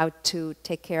learned how to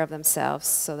take care of themselves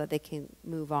so that they can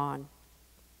move on.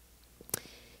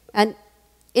 And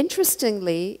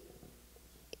interestingly,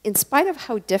 in spite of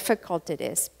how difficult it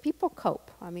is, people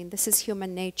cope. I mean, this is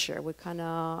human nature. We kind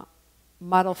of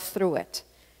muddle through it.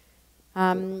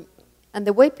 And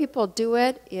the way people do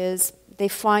it is they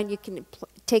find you can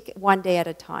take it one day at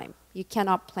a time. You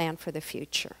cannot plan for the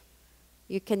future.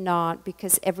 You cannot,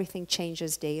 because everything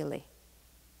changes daily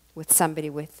with somebody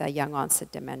with a young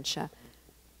onset dementia.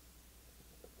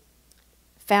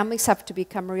 Families have to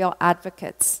become real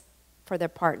advocates for their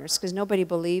partners because nobody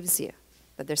believes you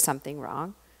that there's something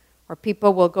wrong. Or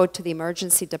people will go to the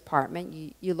emergency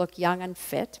department. You look young and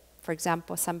fit. For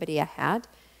example, somebody I had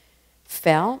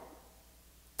fell,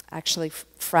 actually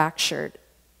fractured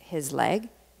his leg.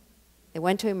 They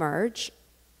went to emerge.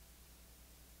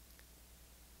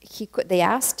 they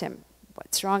asked him,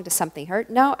 what's wrong? Does something hurt?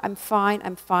 No, I'm fine,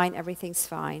 everything's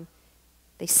fine.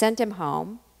 They sent him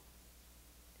home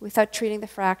without treating the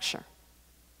fracture.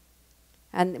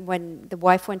 And when the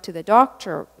wife went to the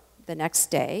doctor the next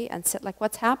day and said, like,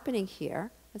 what's happening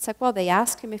here? It's like, well, they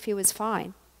asked him if he was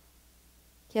fine.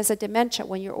 He has a dementia.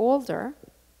 When you're older,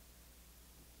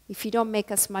 if you don't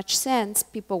make as much sense,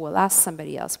 people will ask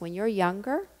somebody else. When you're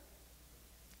younger,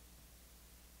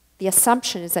 the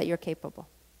assumption is that you're capable.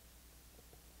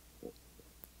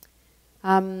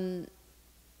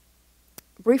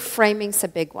 Reframing's a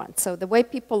big one. So the way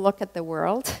people look at the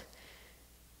world,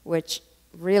 which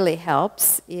really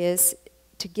helps, is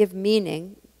to give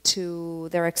meaning to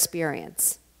their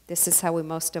experience. This is how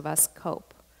most of us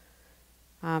cope.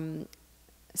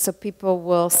 So people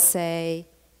will say,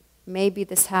 maybe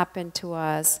this happened to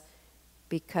us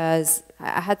because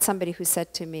I had somebody who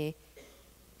said to me,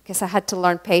 because I had to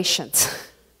learn patience.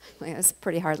 It was a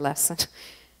pretty hard lesson.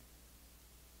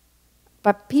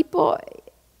 But people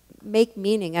make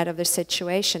meaning out of their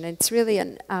situation. And it's really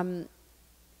an,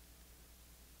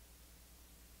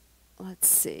 let's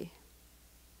see.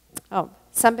 Oh,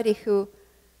 some people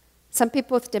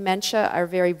with dementia are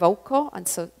very vocal, and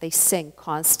so they sing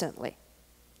constantly.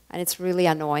 And it's really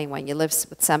annoying when you live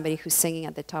with somebody who's singing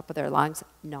at the top of their lungs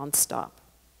nonstop.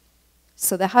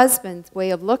 So the husband's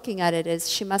way of looking at it is,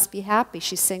 she must be happy,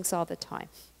 she sings all the time.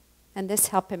 And this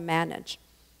helped him manage.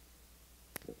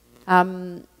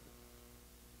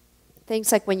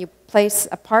 Things like when you place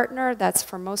a partner, that's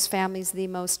for most families the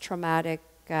most traumatic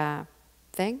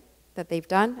thing that they've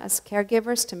done as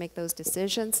caregivers, to make those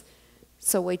decisions.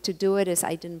 So a way to do it is,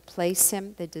 I didn't place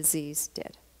him, the disease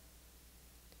did.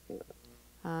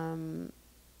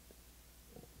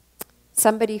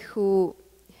 Somebody who,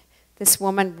 this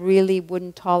woman really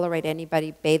wouldn't tolerate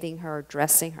anybody bathing her or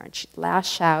dressing her, and she'd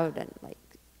lash out,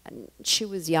 and she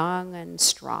was young and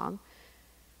strong.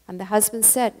 And the husband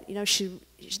said, you know,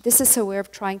 this is her way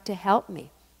of trying to help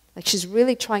me. Like, she's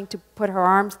really trying to put her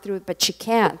arms through it, but she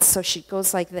can't, so she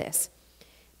goes like this.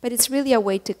 But it's really a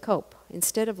way to cope.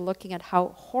 Instead of looking at how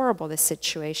horrible the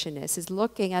situation is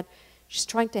looking at, she's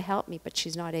trying to help me, but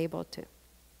she's not able to.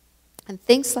 And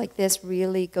things like this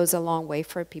really goes a long way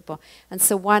for people. And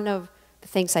so one of the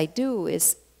things I do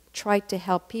is try to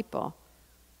help people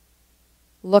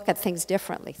look at things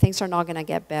differently. Things are not going to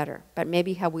get better, but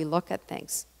maybe how we look at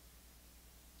things.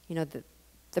 You know, the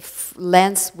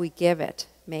lens we give it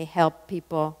may help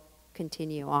people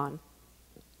continue on.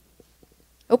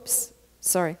 Oops,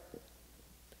 sorry.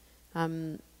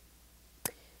 The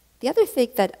other thing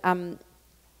that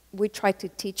we try to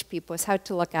teach people is how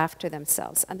to look after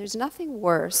themselves. And there's nothing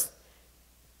worse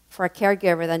for a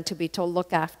caregiver than to be told,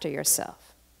 look after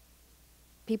yourself.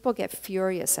 People get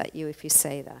furious at you if you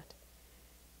say that.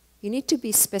 You need to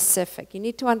be specific. You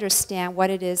need to understand what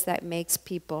it is that makes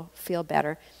people feel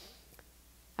better.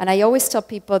 And I always tell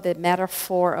people the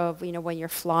metaphor of, you know, when you're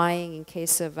flying, in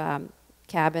case of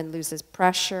cabin loses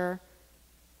pressure,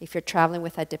 if you're traveling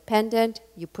with a dependent,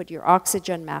 you put your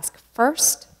oxygen mask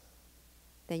first,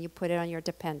 then you put it on your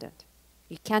dependent.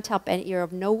 You can't help you're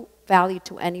of no value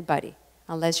to anybody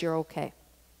unless you're okay.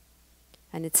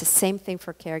 And it's the same thing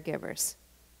for caregivers.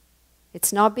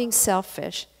 It's not being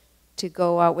selfish to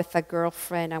go out with a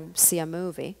girlfriend and see a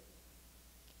movie.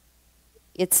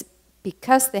 It's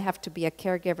because they have to be a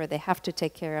caregiver, they have to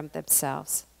take care of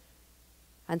themselves.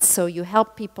 And so you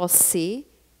help people see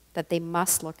that they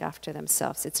must look after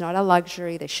themselves. It's not a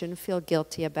luxury, they shouldn't feel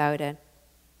guilty about it.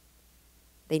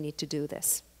 They need to do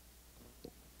this.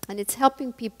 And it's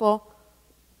helping people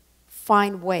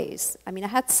find ways. I mean, I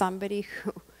had somebody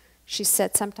who, she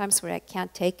said sometimes when I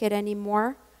can't take it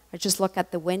anymore, I just look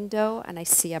at the window and I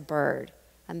see a bird,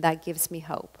 and that gives me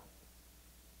hope.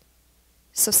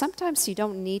 So sometimes you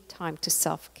don't need time to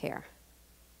self-care.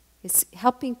 It's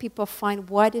helping people find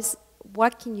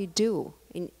what can you do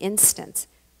in instance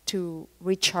to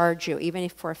recharge you, even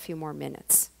if for a few more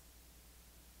minutes.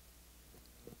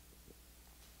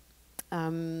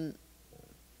 And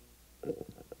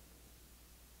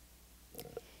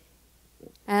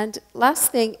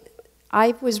last thing,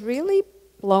 I was really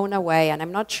blown away, and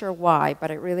I'm not sure why, but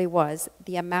it really was,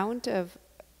 the amount of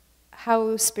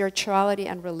how spirituality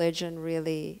and religion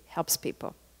really helps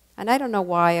people. And I don't know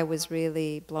why I was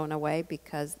really blown away,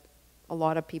 because a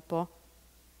lot of people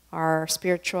are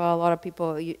spiritual, a lot of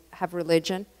people have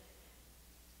religion.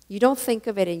 You don't think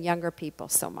of it in younger people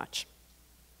so much.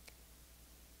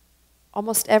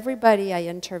 Almost everybody I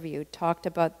interviewed talked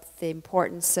about the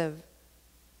importance of,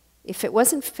 if it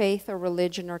wasn't faith or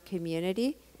religion or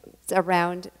community, it's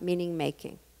around meaning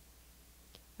making,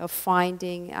 of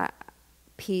finding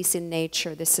peace in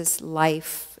nature. This is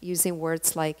life. Using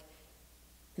words like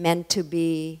meant to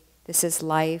be. This is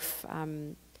life.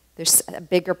 There's a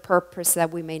bigger purpose that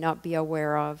we may not be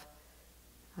aware of.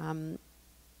 And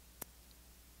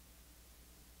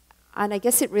I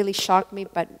guess it really shocked me,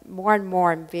 but more and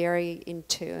more I'm very in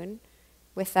tune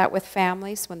with that with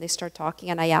families when they start talking,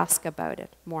 and I ask about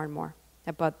it more and more,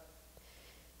 about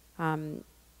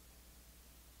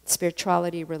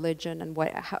spirituality, religion, and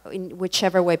in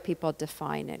whichever way people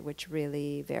define it, which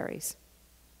really varies.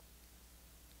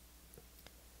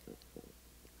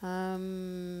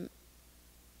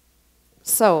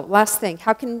 So, last thing,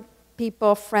 how can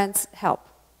people, friends, help?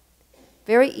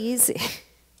 Very easy.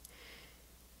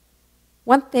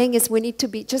 One thing is we need to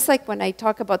be, just like when I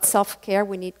talk about self-care,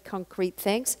 we need concrete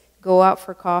things. Go out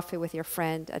for coffee with your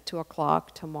friend at 2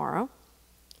 o'clock tomorrow.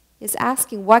 Is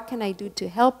asking, what can I do to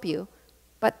help you?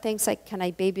 But things like, can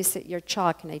I babysit your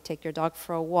child? Can I take your dog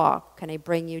for a walk? Can I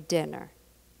bring you dinner?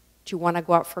 Do you want to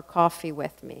go out for coffee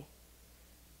with me?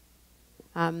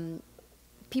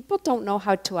 People don't know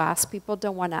how to ask. People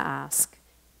don't want to ask.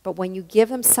 But when you give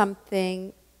them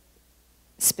something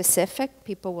specific,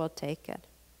 people will take it.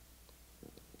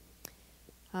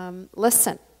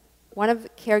 Listen, one of the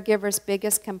caregivers'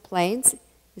 biggest complaints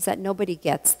is that nobody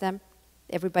gets them.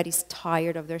 Everybody's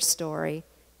tired of their story.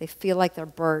 They feel like they're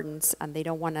burdens and they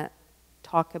don't want to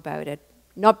talk about it.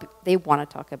 They want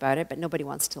to talk about it, but nobody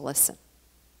wants to listen.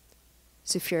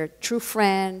 So if you're a true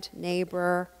friend,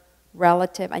 neighbor,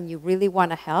 relative, and you really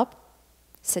want to help,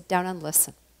 sit down and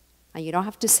listen. And you don't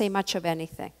have to say much of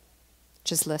anything.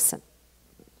 Just listen.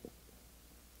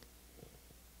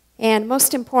 And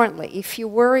most importantly, if you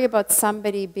worry about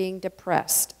somebody being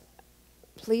depressed,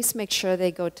 please make sure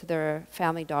they go to their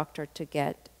family doctor to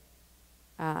get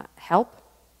help.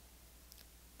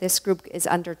 This group is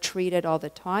undertreated all the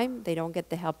time. They don't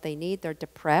get the help they need. They're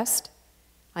depressed.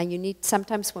 And you need,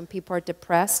 sometimes when people are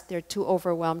depressed, they're too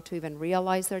overwhelmed to even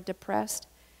realize they're depressed.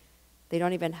 They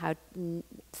don't even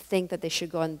think that they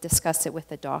should go and discuss it with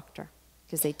the doctor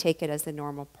because they take it as the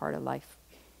normal part of life.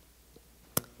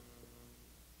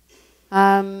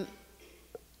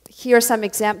 Here are some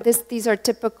examples. These are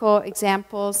typical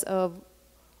examples of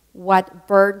what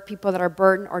people that are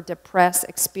burdened or depressed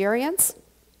experience.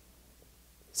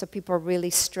 So people are really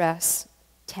stressed,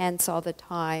 tense all the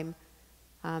time.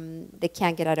 They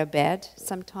can't get out of bed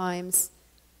sometimes.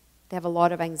 They have a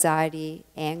lot of anxiety,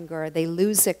 anger. They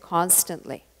lose it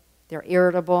constantly. They're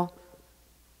irritable.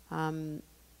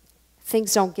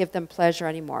 Things don't give them pleasure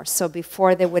anymore. So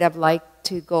before they would have liked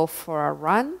to go for a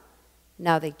run,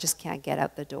 now they just can't get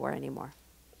out the door anymore.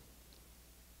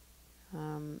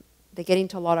 They get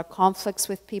into a lot of conflicts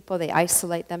with people. They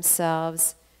isolate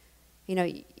themselves. You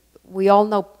know, we all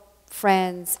know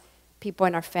friends, people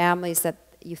in our families that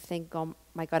you think, oh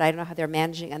my God, I don't know how they're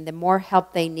managing. And the more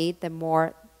help they need, the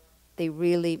more they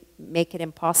really make it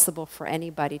impossible for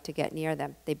anybody to get near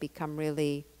them. They become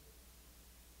really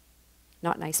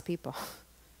not nice people,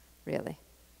 really.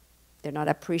 They're not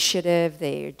appreciative.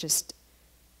 They're just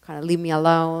kind of leave me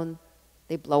alone.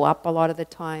 They blow up a lot of the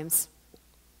times.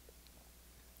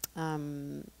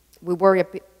 We worry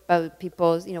about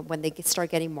people, you know, when they start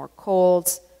getting more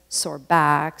colds, sore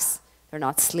backs, they're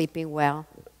not sleeping well.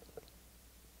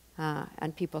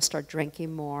 And people start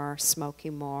drinking more,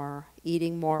 smoking more,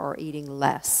 or eating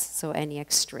less. So any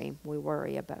extreme we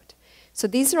worry about. So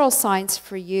these are all signs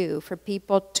for you, for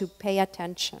people to pay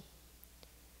attention,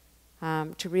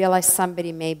 to realize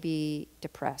somebody may be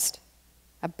depressed,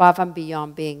 above and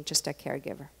beyond being just a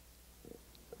caregiver.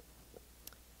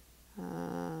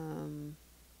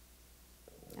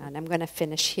 And I'm going to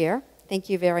finish here. Thank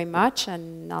you very much,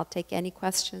 and I'll take any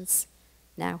questions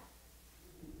now.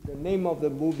 The name of the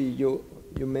movie you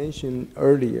mentioned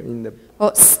earlier in the...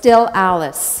 Oh, Still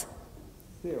Alice.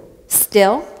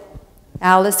 Still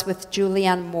Alice with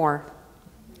Julianne Moore.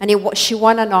 And she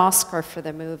won an Oscar for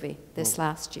the movie this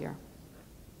last year.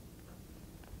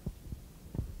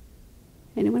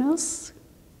 Anyone else?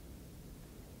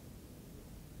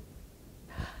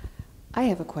 I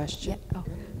have a question. Yeah. Oh.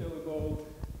 Can you tell about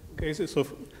cases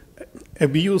of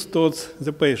abuse towards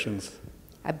the patients?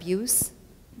 Abuse?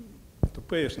 To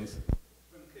patients.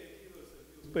 When caregivers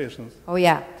abuse patients. Oh,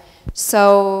 yeah.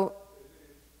 So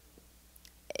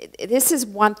this is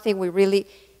one thing we really...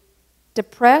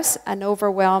 Depressed and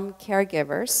overwhelmed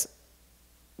caregivers,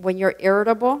 when you're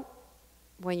irritable,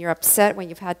 when you're upset, when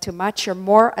you've had too much, you're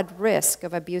more at risk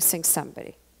of abusing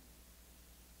somebody.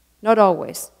 Not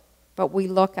always, but we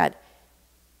look at...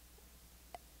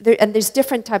 and there's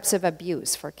different types of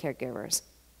abuse for caregivers.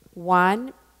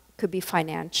 One could be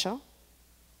financial.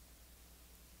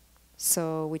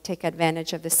 So we take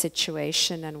advantage of the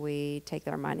situation and we take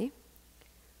their money.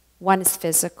 One is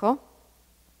physical.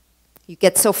 You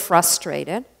get so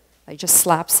frustrated, you just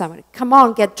slap somebody. Come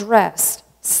on, get dressed.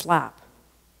 Slap.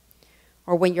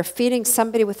 Or when you're feeding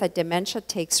somebody with a dementia, it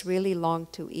takes really long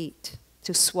to eat,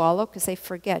 to swallow, because they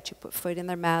forget. You put food in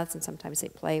their mouths and sometimes they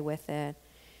play with it.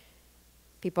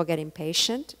 People get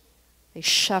impatient. They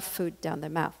shove food down their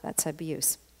mouth. That's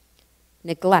abuse.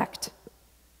 Neglect.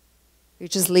 You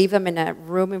just leave them in a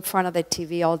room in front of the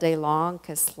TV all day long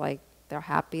because like they're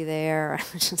happy there.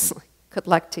 Just like, good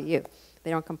luck to you.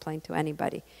 They don't complain to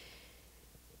anybody.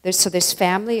 There's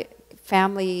family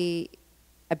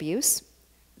abuse.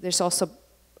 There's also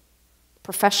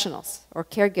professionals or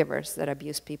caregivers that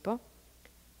abuse people.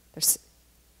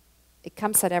 It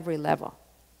comes at every level,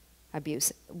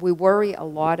 abuse. We worry a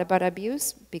lot about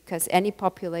abuse because any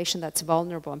population that's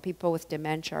vulnerable, and people with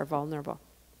dementia are vulnerable,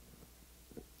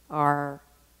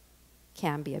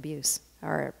 can be abused.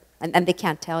 And they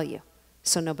can't tell you,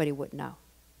 so nobody would know.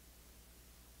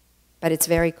 But it's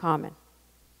very common.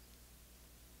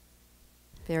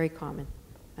 Very common,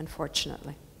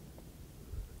 unfortunately.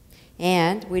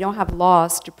 And we don't have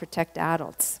laws to protect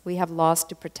adults. We have laws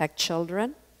to protect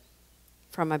children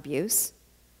from abuse.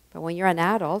 But when you're an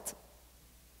adult,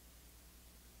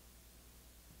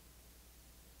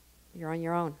 you're on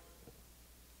your own.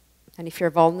 And if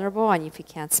you're vulnerable and if you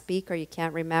can't speak or you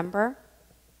can't remember,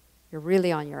 you're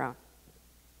really on your own.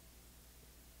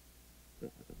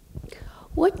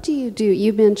 What do you do?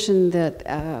 You mentioned that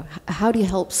how do you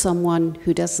help someone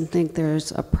who doesn't think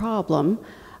there's a problem,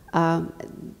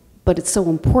 but it's so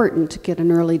important to get an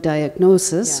early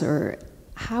diagnosis? Yeah. Or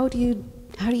how do you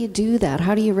do that?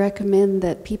 How do you recommend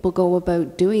that people go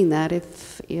about doing that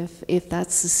if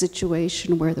that's the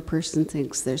situation where the person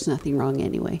thinks there's nothing wrong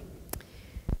anyway?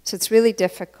 So it's really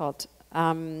difficult.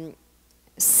 The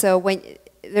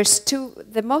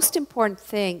most important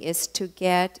thing is to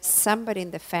get somebody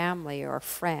in the family or a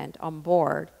friend on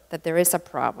board that there is a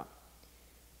problem.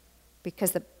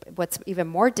 Because what's even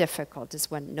more difficult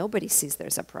is when nobody sees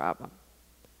there's a problem.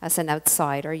 As an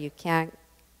outsider, you can't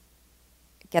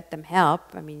get them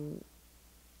help,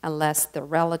 unless the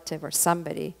relative or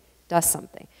somebody does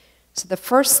something. So the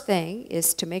first thing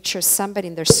is to make sure somebody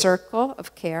in their circle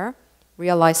of care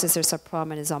realizes there's a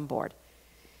problem and is on board.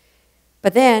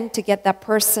 But then to get that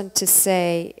person to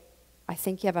say, I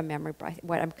think you have a memory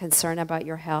problem, I'm concerned about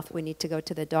your health, we need to go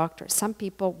to the doctor. Some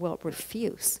people will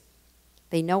refuse.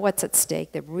 They know what's at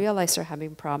stake, they realize they're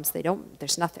having problems,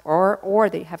 there's nothing, or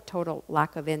they have total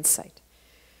lack of insight.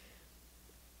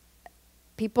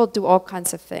 People do all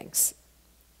kinds of things.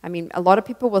 A lot of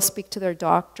people will speak to their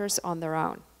doctors on their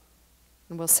own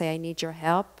and will say, I need your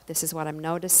help, this is what I'm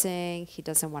noticing, he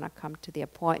doesn't want to come to the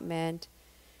appointment.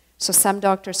 So some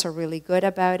doctors are really good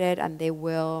about it and they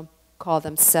will call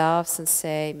themselves and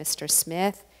say, Mr.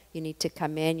 Smith, you need to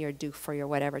come in, you're due for your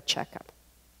whatever checkup.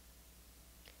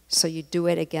 So you do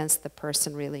it against the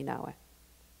person really know it.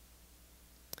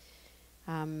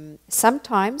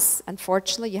 Sometimes,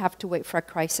 unfortunately, you have to wait for a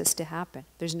crisis to happen.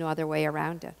 There's no other way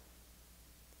around it.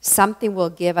 Something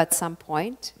will give at some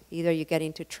point. Either you get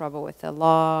into trouble with the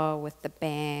law, with the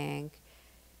bank,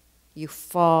 you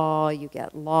fall, you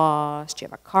get lost, you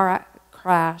have a car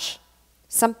crash,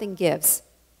 something gives.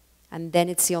 And then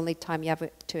it's the only time you have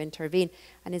to intervene.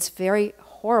 And it's very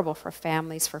horrible for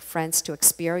families, for friends to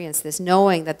experience this,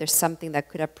 knowing that there's something that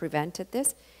could have prevented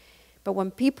this. But when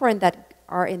people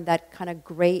are in that kind of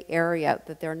gray area,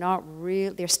 that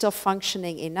they're still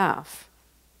functioning enough,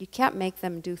 you can't make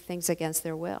them do things against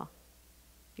their will.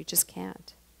 You just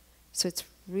can't. So it's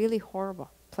really horrible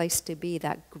place to be,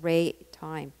 that gray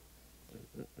time.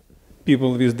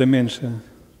 People with dementia.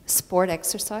 Sport,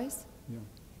 exercise?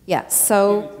 Yeah,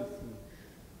 so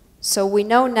we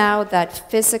know now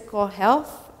that physical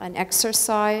health and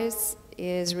exercise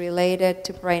is related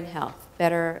to brain health,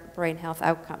 better brain health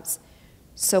outcomes.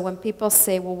 So when people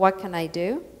say, well, what can I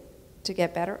do to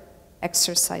get better?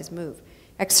 Exercise, move.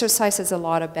 Exercise has a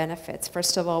lot of benefits.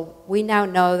 First of all, we now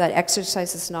know that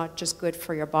exercise is not just good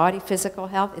for your body, physical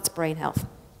health, it's brain health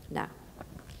now.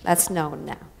 That's known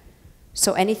now.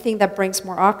 So anything that brings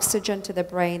more oxygen to the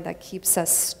brain, that keeps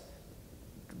us,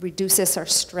 reduces our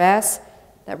stress,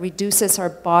 that reduces our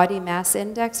body mass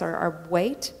index, or our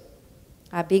weight.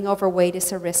 Being overweight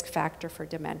is a risk factor for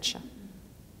dementia.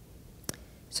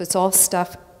 So it's all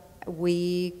stuff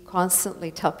we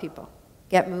constantly tell people,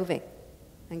 get moving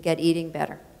and get eating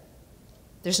better.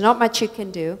 There's not much you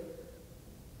can do,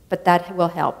 but that will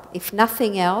help. If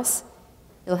nothing else,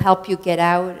 it'll help you get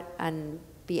out and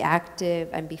be active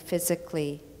and be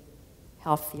physically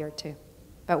healthier too.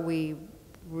 But we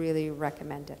really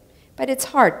recommend it. But it's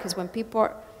hard because when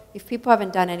if people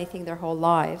haven't done anything their whole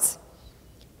lives,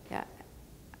 yeah.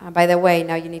 By the way,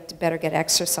 now you need to better get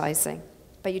exercising.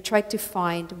 But you try to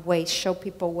find ways, show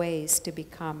people ways to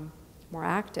become more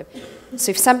active. So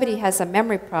if somebody has a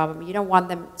memory problem, you don't want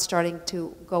them starting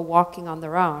to go walking on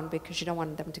their own because you don't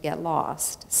want them to get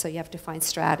lost. So you have to find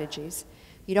strategies.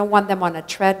 You don't want them on a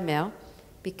treadmill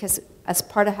because as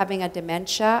part of having a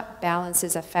dementia, balance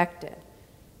is affected.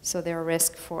 So there are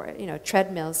risk for,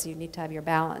 treadmills, you need to have your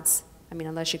balance. I mean,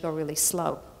 unless you go really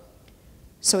slow.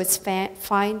 So it's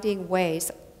finding ways.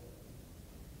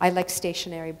 I like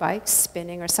stationary bikes,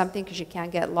 spinning or something, because you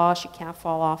can't get lost, you can't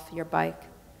fall off your bike.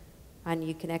 And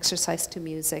you can exercise to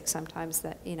music sometimes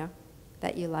that,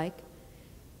 that you like.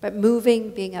 But moving,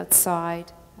 being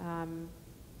outside,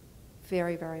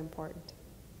 very, very important.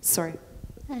 Sorry.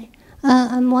 Hi.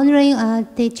 I'm wondering,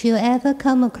 did you ever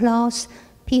come across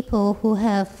people who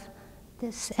have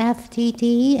this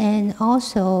FTD and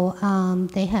also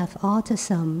they have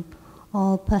autism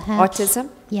or perhaps... Autism?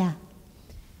 Yeah.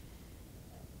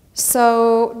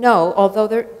 So, no, although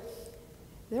there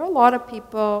are a lot of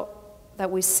people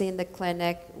that we see in the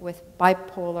clinic with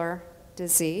bipolar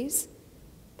disease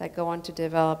that go on to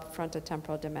develop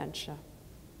frontotemporal dementia.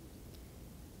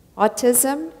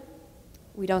 Autism,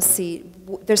 we don't see,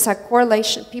 there's a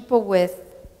correlation. People with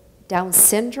Down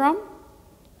syndrome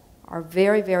are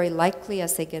very, very likely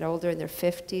as they get older in their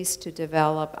 50s to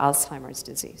develop Alzheimer's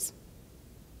disease.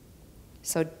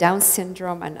 So Down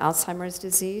syndrome and Alzheimer's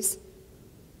disease,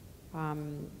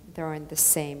 they're in the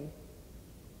same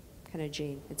kind of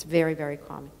gene. It's very, very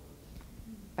common.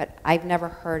 But I've never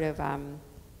heard of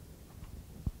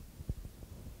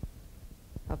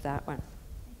that one.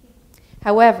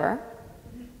 However,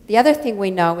 the other thing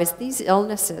we know is these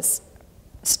illnesses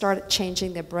started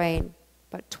changing the brain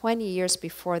about 20 years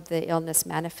before the illness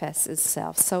manifests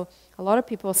itself. So a lot of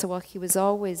people say, well, he was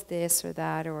always this or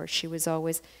that, or she was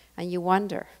always, and you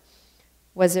wonder,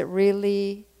 was it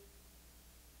really,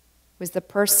 was the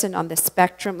person on the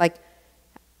spectrum,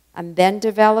 and then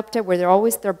developed it, where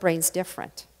their brain's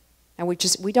different? And we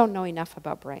don't know enough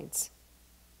about brains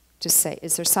to say,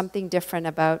 is there something different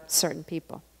about certain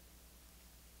people?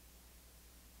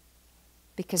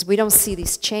 Because we don't see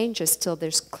these changes till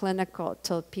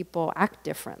people act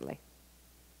differently.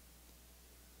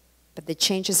 But the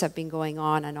changes have been going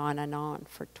on and on and on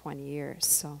for 20 years,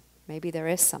 so maybe there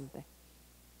is something.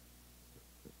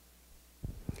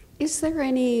 Is there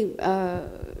any,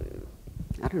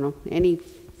 any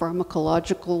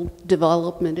pharmacological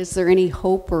development? Is there any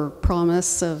hope or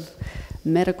promise of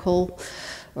medical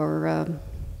or,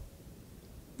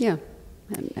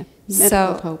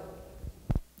 medical hope?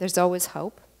 There's always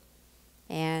hope,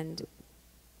 and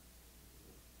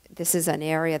this is an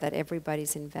area that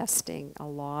everybody's investing a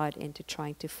lot into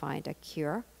trying to find a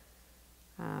cure.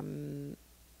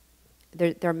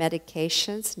 There are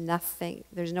medications,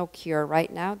 there's no cure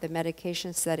right now. The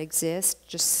medications that exist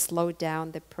just slow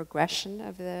down the progression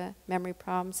of the memory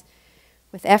problems.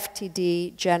 With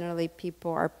FTD, generally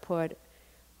people are put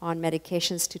on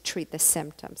medications to treat the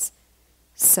symptoms.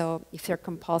 So if they're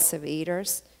compulsive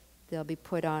eaters, they'll be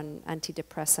put on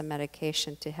antidepressant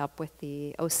medication to help with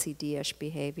the OCD-ish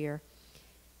behavior.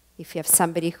 If you have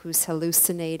somebody who's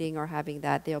hallucinating or having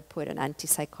that, they'll put on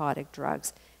antipsychotic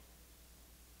drugs.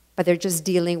 But they're just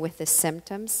dealing with the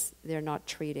symptoms. They're not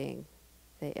treating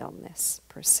the illness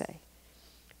per se.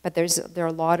 But there are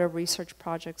a lot of research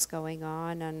projects going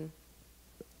on, and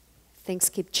things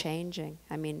keep changing.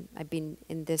 I mean, I've been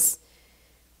in this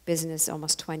business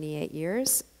almost 28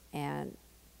 years, and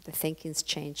the thinking's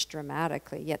changed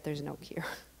dramatically, yet there's no cure.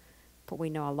 But we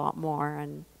know a lot more,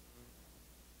 and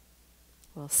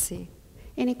we'll see.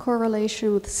 Any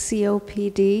correlation with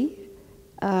COPD?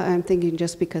 I'm thinking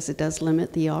just because it does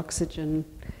limit the oxygen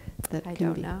that I can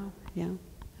don't be. know. Yeah.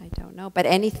 I don't know. But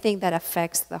anything that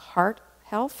affects the heart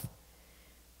health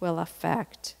will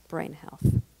affect brain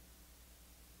health.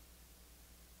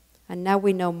 And now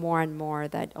we know more and more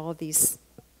that all these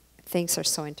things are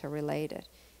so interrelated.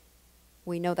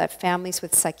 We know that families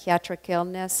with psychiatric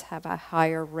illness have a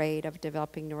higher rate of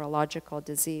developing neurological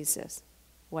diseases.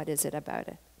 What is it about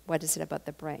it? What is it about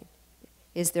the brain?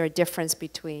 Is there a difference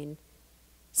between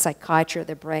psychiatry of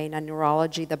the brain and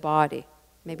neurology the body?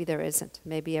 Maybe there isn't.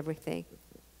 Maybe everything,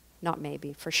 not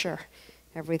maybe, for sure,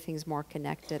 everything's more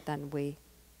connected than we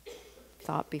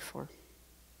thought before.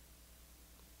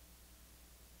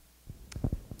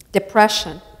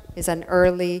 Depression is an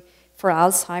early, for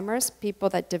Alzheimer's, people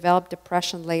that develop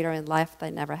depression later in life, they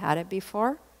never had it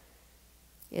before.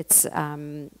 It's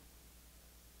have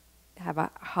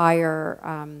a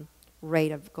higher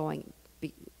rate of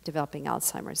developing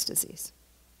Alzheimer's disease.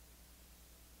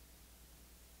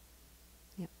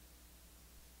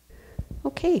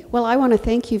 Okay, well, I want to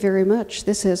thank you very much.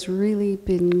 This has really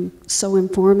been so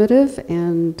informative,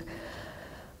 and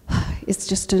it's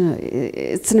just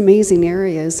it's an amazing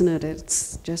area, isn't it?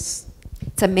 It's just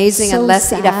it's amazing so unless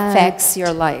sad. it affects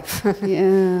your life.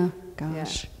 Yeah,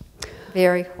 gosh. Yeah.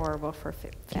 Very horrible for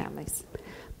families.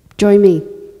 Join me.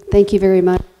 Thank you very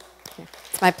much. Okay.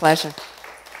 It's my pleasure.